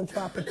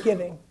 philanthropic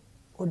giving,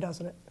 or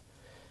doesn't it?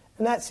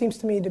 And that seems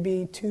to me to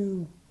be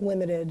too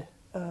limited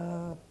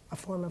a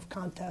form of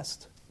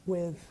contest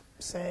with,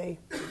 say,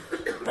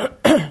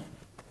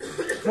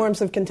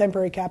 forms of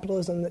contemporary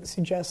capitalism that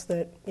suggest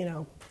that, I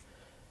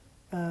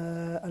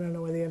don't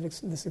know whether you have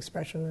this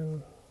expression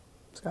in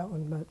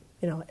Scotland, but,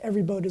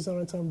 every boat is on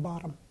its own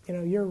bottom.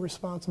 You're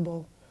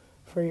responsible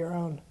for your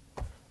own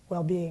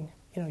well-being.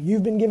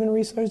 You've been given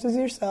resources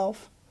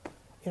yourself.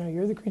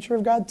 You're the creature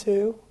of God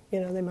too.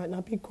 They might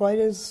not be quite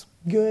as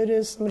good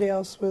as somebody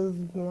else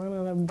with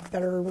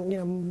better,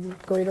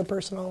 greater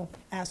personal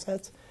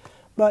assets.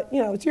 But,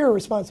 it's your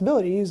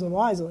responsibility to use them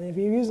wisely.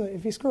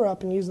 If you screw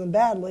up and use them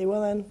badly,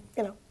 well then,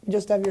 you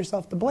just have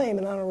yourself to blame,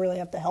 and I don't really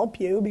have to help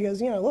you because,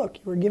 look,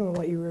 you were given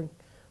what you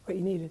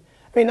needed.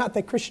 I mean, not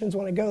that Christians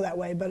want to go that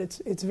way, but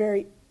it's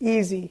very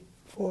easy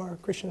for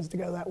Christians to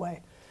go that way.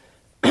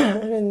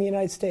 And in the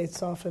United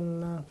States,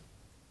 often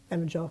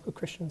evangelical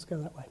Christians go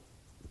that way.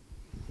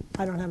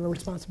 I don't have a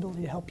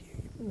responsibility to help you.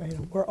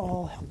 We're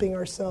all helping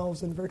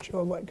ourselves in virtue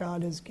of what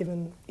God has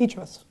given each of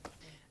us.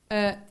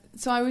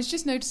 So I was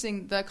just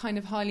noticing the kind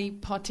of highly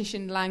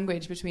partitioned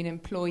language between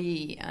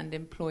employee and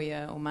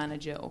employer or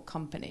manager or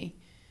company.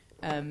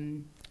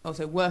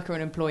 Also worker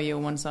and employee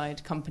on one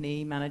side,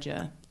 company,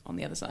 manager on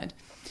the other side.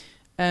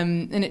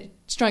 And it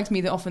strikes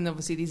me that often,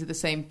 obviously, these are the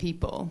same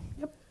people.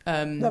 Yep,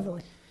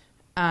 definitely.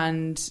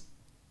 And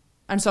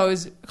so I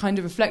was kind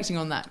of reflecting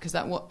on that because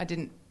I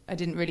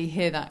didn't really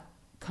hear that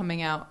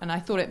coming out, and I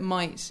thought it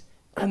might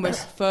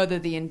almost further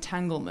the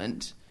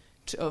entanglement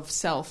of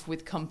self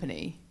with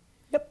company.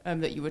 Yep.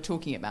 That you were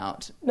talking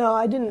about. No,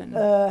 I didn't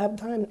have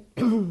time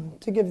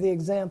to give the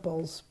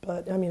examples,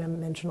 but I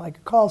mentioned like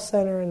a call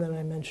center, and then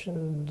I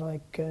mentioned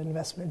like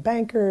investment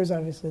bankers.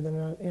 Obviously, they're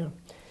not,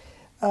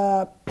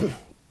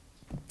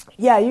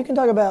 yeah, you can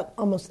talk about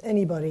almost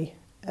anybody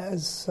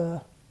as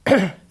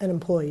an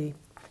employee,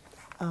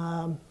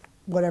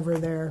 whatever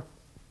their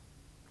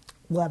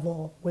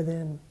level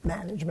within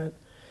management.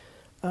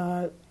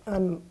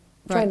 I'm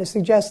trying to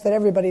suggest that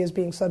everybody is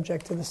being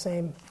subject to the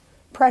same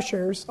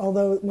pressures,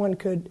 although one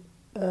could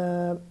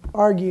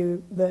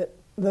argue that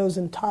those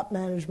in top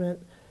management,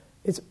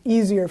 it's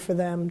easier for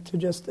them to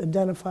just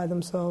identify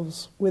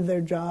themselves with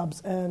their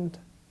jobs and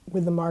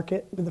with the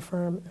market, with the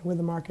firm, and with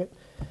the market,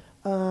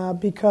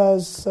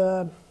 because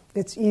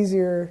it's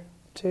easier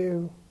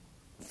to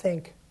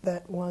think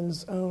that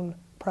one's own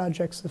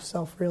projects of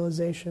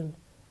self-realization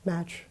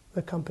match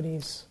the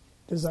company's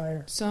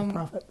desire for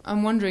profit.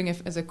 I'm wondering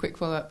if, as a quick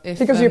follow-up,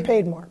 because you're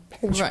paid more.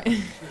 Right.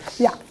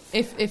 Yeah.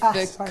 If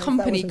the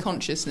company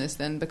consciousness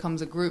then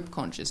becomes a group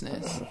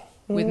consciousness,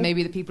 with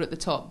maybe the people at the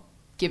top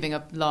giving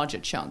a larger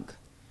chunk.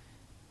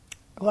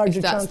 A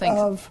larger chunk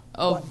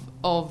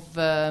of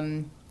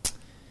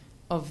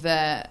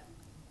their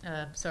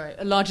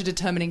a larger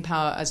determining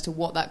power as to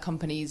what that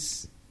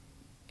company's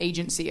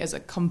agency as a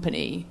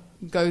company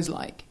goes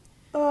like.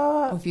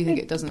 Or if you think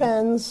it doesn't.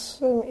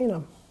 Depends.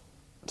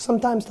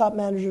 Sometimes top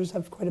managers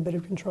have quite a bit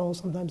of control,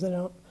 sometimes they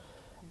don't.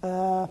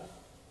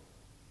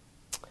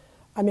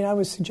 I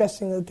was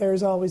suggesting that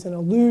there's always an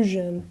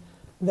illusion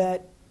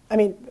that,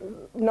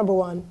 number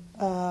one,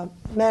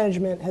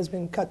 management has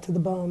been cut to the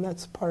bone.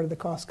 That's part of the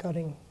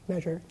cost-cutting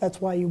measure. That's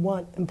why you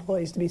want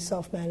employees to be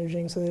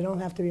self-managing so they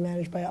don't have to be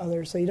managed by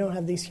others. So you don't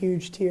have these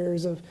huge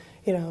tiers of,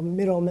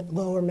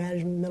 lower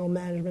management, middle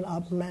management,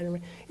 upper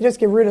management. You just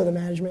get rid of the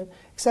management,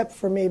 except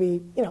for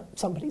maybe,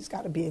 somebody's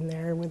got to be in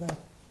there with a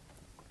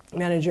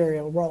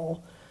managerial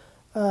role.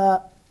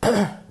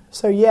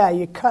 So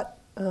you cut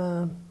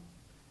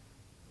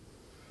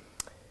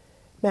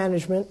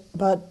management,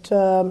 but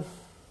I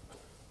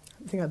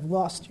think I've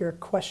lost your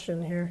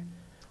question here.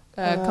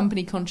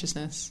 Company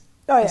consciousness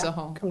as a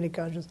whole. Company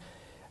consciousness.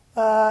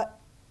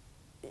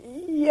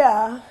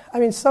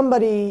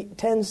 Somebody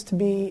tends to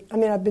be,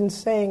 I've been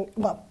saying,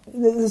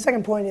 the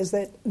second point is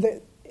that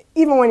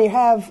even when you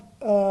have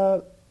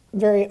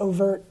very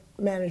overt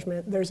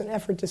management, there's an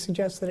effort to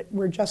suggest that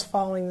we're just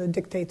following the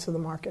dictates of the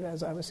market,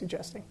 as I was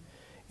suggesting.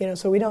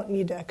 So we don't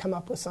need to come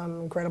up with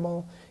some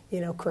incredible,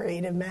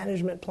 creative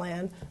management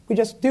plan. We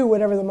just do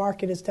whatever the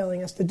market is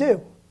telling us to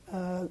do.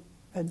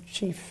 A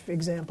chief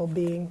example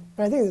being,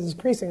 and I think this is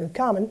increasingly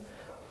common,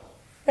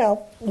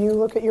 you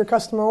look at your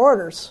customer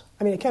orders.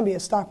 I mean, it can be a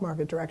stock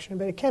market direction,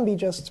 but it can be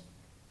just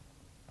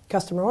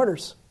customer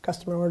orders.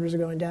 Customer orders are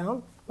going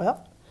down.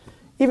 Well,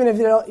 even if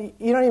you don't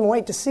even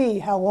wait to see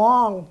how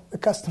long the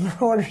customer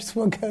orders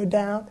will go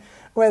down,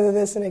 whether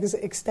this is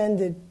an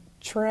extended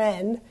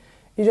trend,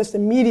 you just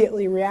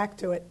immediately react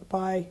to it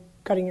by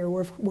cutting your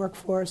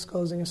workforce,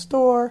 closing a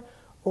store,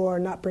 or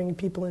not bringing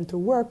people into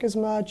work as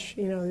much.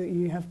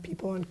 You have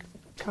people on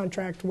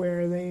contract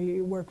where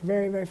they work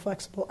very, very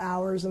flexible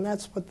hours, and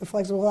that's what the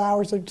flexible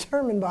hours are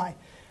determined by.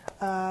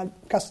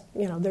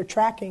 They're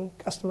tracking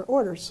customer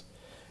orders.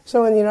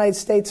 So in the United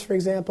States, for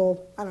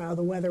example, I don't know,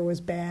 the weather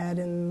was bad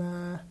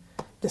in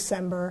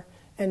December,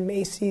 and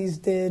Macy's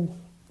a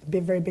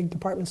very big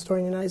department store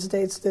in the United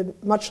States,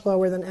 did much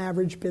lower than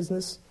average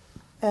business.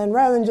 And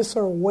rather than just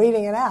sort of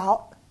waiting it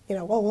out,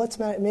 let's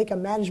make a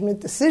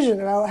management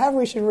decision about how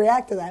we should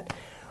react to that,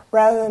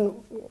 rather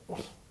than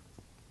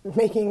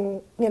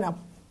making,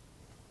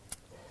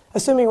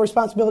 assuming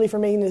responsibility for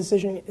making the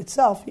decision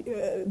itself,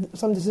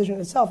 some decision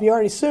itself. You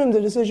already assumed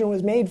the decision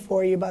was made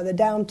for you by the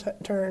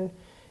downturn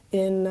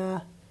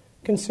in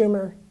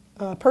consumer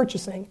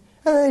purchasing,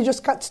 and then they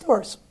just cut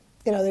stores.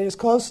 They just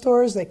closed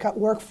stores, they cut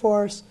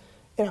workforce,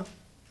 and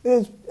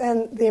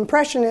the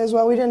impression is,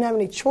 well, we didn't have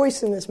any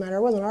choice in this matter.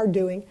 It wasn't our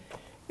doing.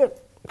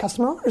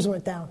 Customer orders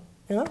went down.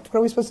 What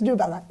are we supposed to do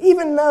about that?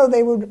 Even though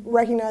they would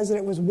recognize that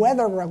it was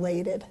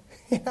weather-related.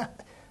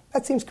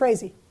 That seems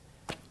crazy.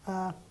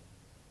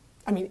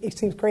 It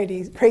seems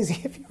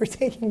crazy if you were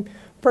taking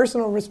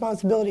personal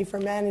responsibility for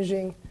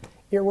managing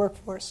your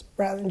workforce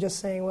rather than just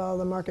saying, well,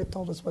 the market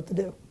told us what to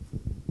do.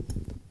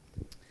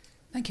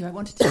 Thank you. I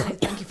wanted to say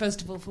thank you,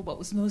 first of all, for what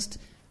was the most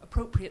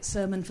appropriate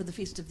sermon for the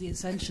Feast of the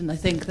Ascension, I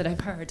think, that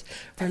I've heard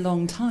for a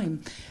long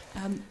time.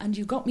 And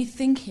you got me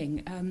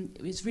thinking,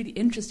 it was really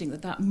interesting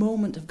that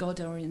moment of God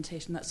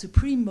orientation, that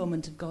supreme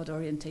moment of God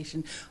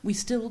orientation, we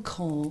still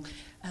call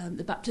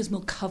the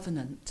baptismal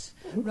covenant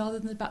rather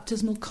than the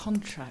baptismal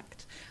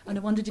contract. And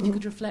I wondered if you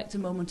could reflect a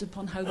moment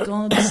upon how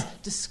God's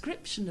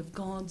description of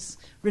God's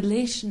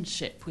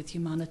relationship with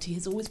humanity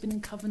has always been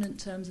in covenant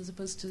terms as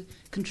opposed to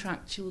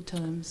contractual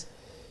terms.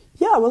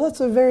 Yeah, well, that's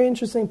a very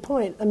interesting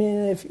point. I mean,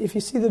 if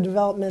you see the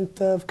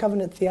development of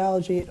covenant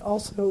theology, it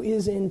also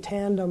is in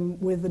tandem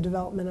with the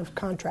development of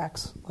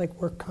contracts, like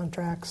work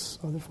contracts,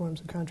 other forms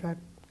of contract,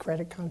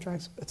 credit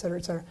contracts, et cetera,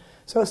 et cetera.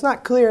 So it's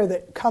not clear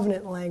that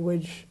covenant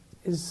language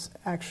is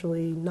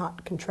actually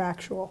not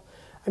contractual.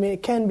 I mean,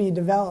 it can be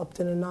developed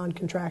in a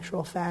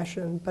non-contractual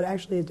fashion, but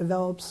actually it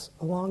develops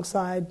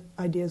alongside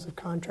ideas of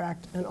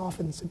contract and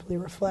often simply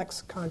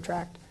reflects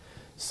contract.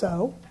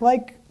 So,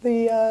 like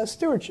the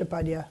stewardship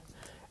idea,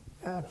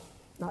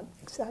 not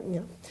exactly,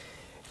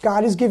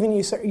 God has given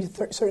you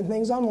certain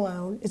things on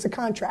loan. It's a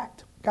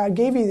contract. God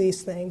gave you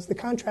these things. The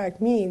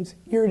contract means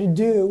you're to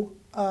do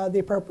the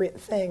appropriate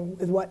thing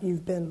with what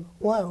you've been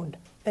loaned.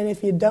 And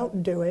if you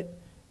don't do it,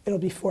 it'll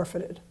be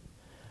forfeited.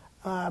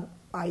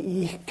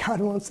 I.e., God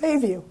won't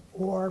save you,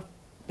 or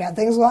bad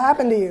things will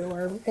happen to you,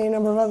 or any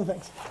number of other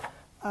things.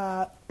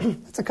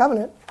 It's a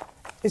covenant.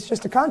 It's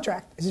just a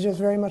contract. It's just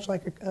very much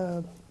like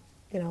a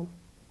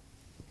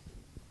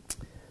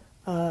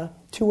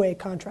two-way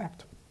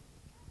contract.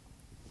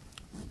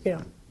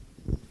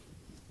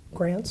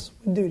 Grants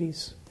with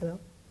duties,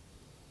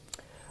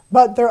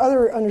 But there are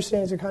other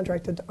understandings of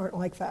contract that aren't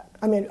like that.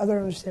 I mean, other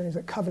understandings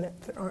of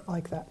covenant that aren't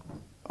like that.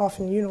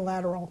 Often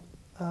unilateral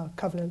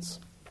covenants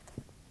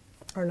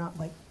are not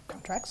like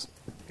contracts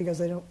because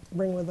they don't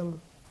bring with them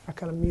a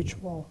kind of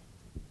mutual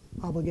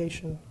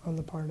obligation on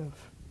the part of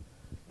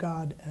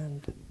God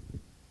and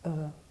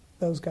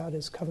those God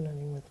is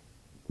covenanting with.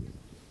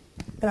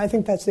 And I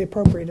think that's the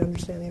appropriate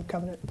understanding of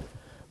covenant,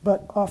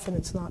 but often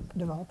it's not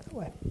developed that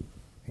way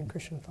in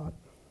Christian thought.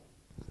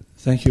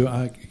 Thank you.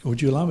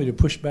 Would you allow me to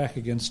push back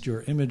against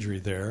your imagery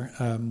there?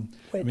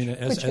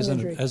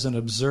 As an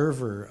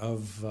observer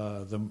of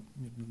the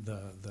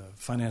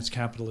finance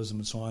capitalism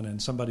and so on,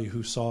 and somebody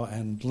who saw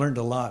and learned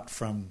a lot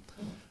from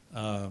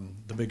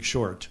The Big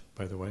Short,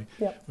 by the way,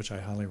 yep. which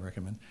I highly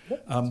recommend.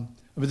 Yep.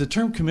 But the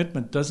term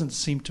commitment doesn't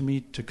seem to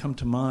me to come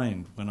to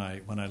mind when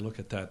I look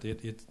at that.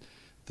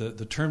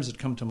 The terms that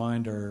come to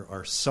mind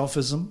are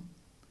selfism,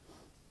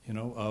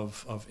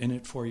 of in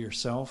it for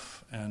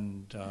yourself,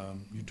 and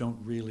you don't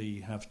really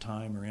have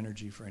time or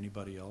energy for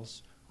anybody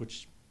else,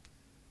 which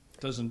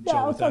doesn't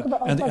gel with that.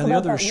 And the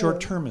other is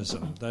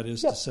short-termism. That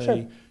is to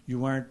say,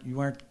 sure. you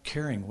aren't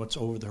caring what's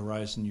over the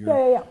horizon.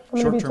 You're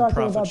short-term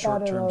profit,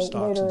 short-term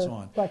stocks, and so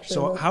on. Lecture,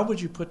 so how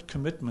would you put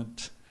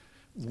commitment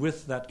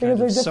with that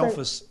kind of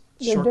selfish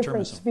short-termism? They're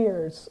different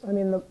spheres. I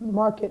mean, the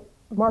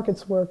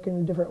markets work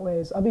in different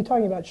ways. I'll be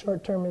talking about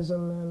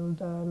short-termism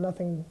and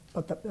nothing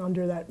but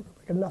under that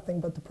rubric of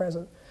nothing but the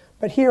present.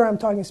 But here I'm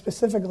talking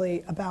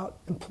specifically about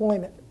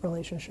employment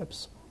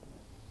relationships.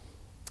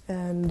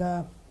 And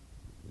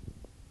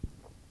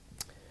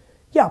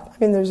yeah, I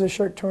mean, there's a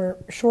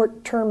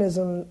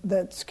short-termism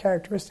that's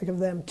characteristic of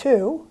them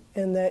too,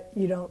 in that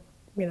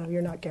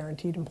you're not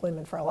guaranteed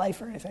employment for a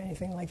life or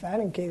anything like that.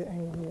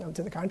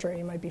 To the contrary,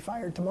 you might be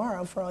fired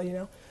tomorrow for all you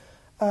know.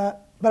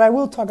 But I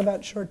will talk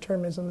about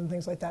short-termism and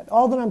things like that.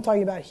 All that I'm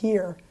talking about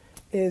here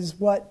is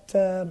what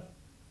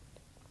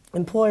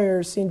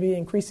employers seem to be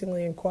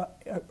increasingly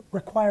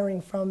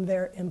requiring from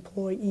their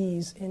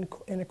employees in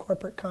a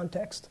corporate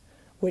context,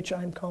 which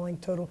I'm calling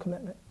total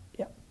commitment.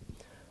 Yeah,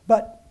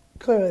 but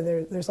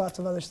clearly there's lots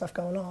of other stuff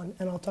going on,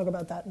 and I'll talk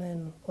about that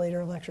in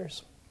later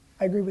lectures.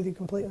 I agree with you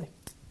completely.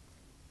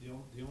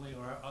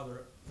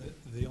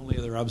 The only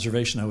other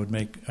observation I would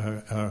make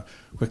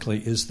quickly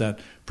is that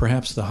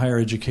perhaps the higher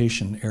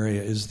education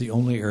area is the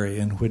only area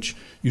in which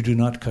you do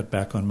not cut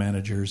back on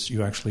managers.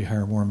 You actually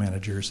hire more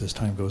managers as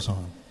time goes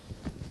on.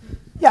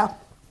 Yeah,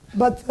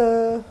 but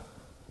that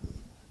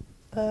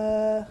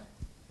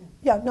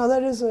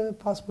is a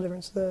possible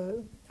difference.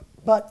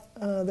 But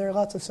there are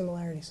lots of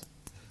similarities,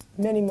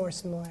 many more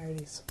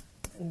similarities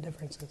than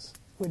differences.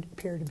 Would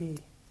appear to be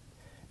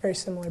very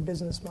similar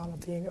business model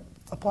being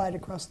applied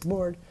across the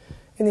board.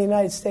 In the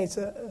United States,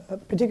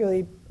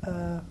 particularly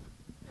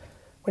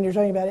when you're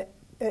talking about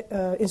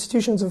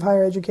institutions of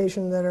higher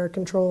education that are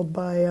controlled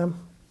by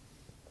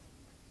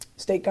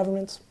state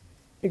governments,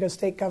 because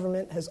state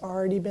government has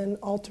already been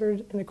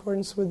altered in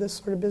accordance with this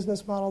sort of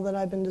business model that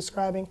I've been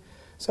describing.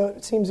 So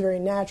it seems very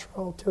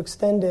natural to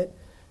extend it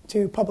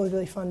to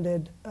publicly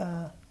funded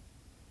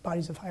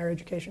bodies of higher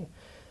education.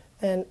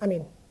 And, I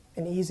mean,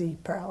 an easy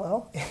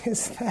parallel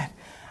is that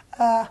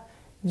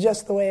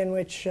just the way in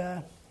which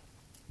the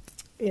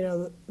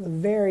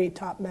very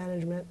top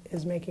management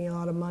is making a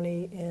lot of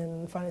money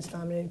in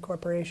finance-dominated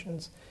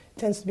corporations. It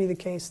tends to be the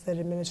case that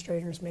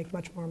administrators make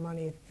much more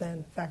money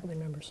than faculty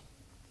members,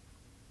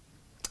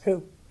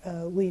 who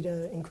lead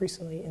have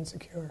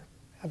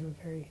a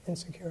very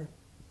insecure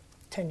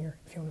tenure,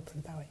 if you want to put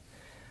it that way.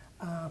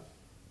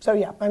 So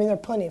yeah, I mean, there are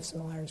plenty of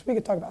similarities. We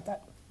could talk about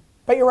that.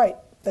 But you're right,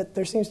 that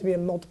there seems to be a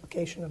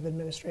multiplication of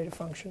administrative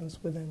functions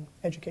within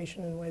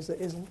education in ways that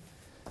isn't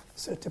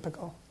so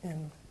typical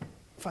in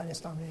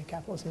finance-dominated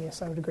capitalism.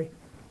 Yes, I would agree.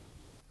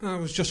 I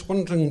was just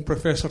wondering,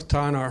 Professor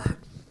Tanner,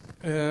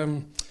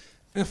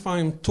 if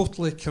I'm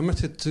totally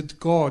committed to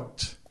God,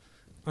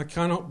 I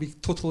cannot be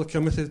totally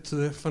committed to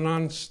the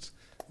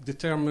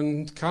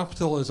finance-determined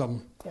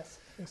capitalism. Yes,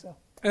 I think so.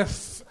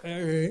 If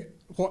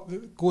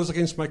what goes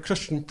against my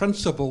Christian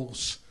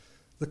principles,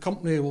 the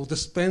company will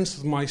dispense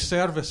with my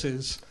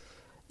services,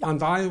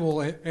 and I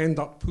will end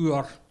up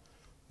poor.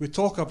 We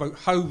talk about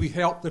how we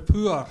help the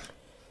poor,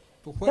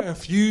 but what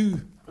if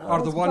you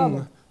are the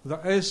one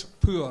that is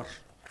poor?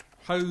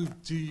 How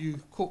do you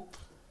cope?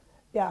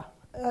 Yeah.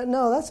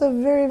 No, that's a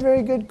very,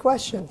 very good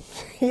question.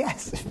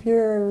 Yes, if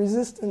you're a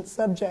resistant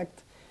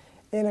subject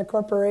in a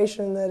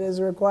corporation that is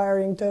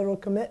requiring total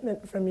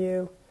commitment from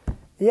you,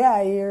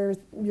 yeah, you're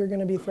going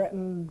to be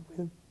threatened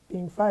with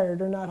being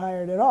fired or not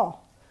hired at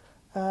all.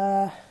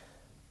 I'm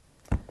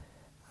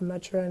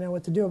not sure I know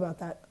what to do about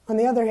that. On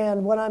the other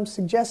hand, what I'm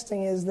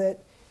suggesting is that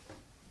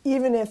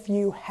even if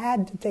you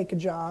had to take a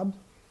job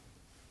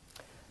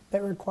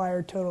that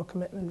required total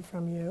commitment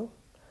from you,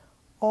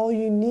 all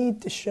you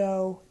need to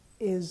show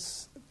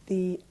is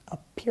the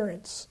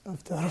appearance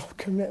of total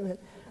commitment,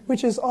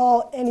 which is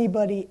all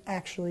anybody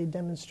actually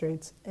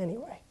demonstrates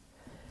anyway.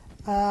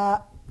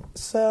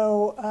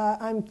 So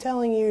I'm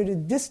telling you to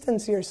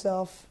distance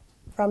yourself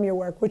from your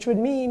work, which would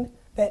mean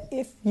that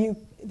if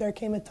there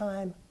came a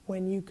time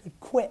when you could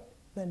quit,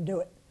 then do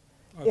it.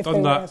 I've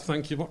done that,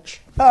 thank you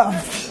much. Oh.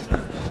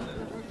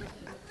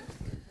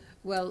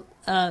 Well,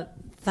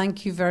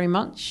 thank you very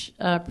much,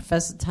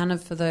 Professor Tanner,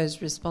 for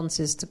those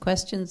responses to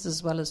questions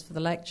as well as for the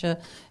lecture.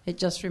 It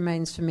just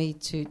remains for me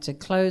to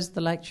close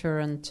the lecture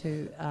and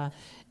to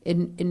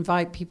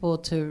invite people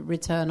to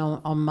return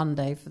on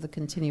Monday for the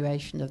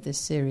continuation of this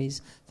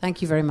series.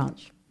 Thank you very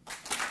much.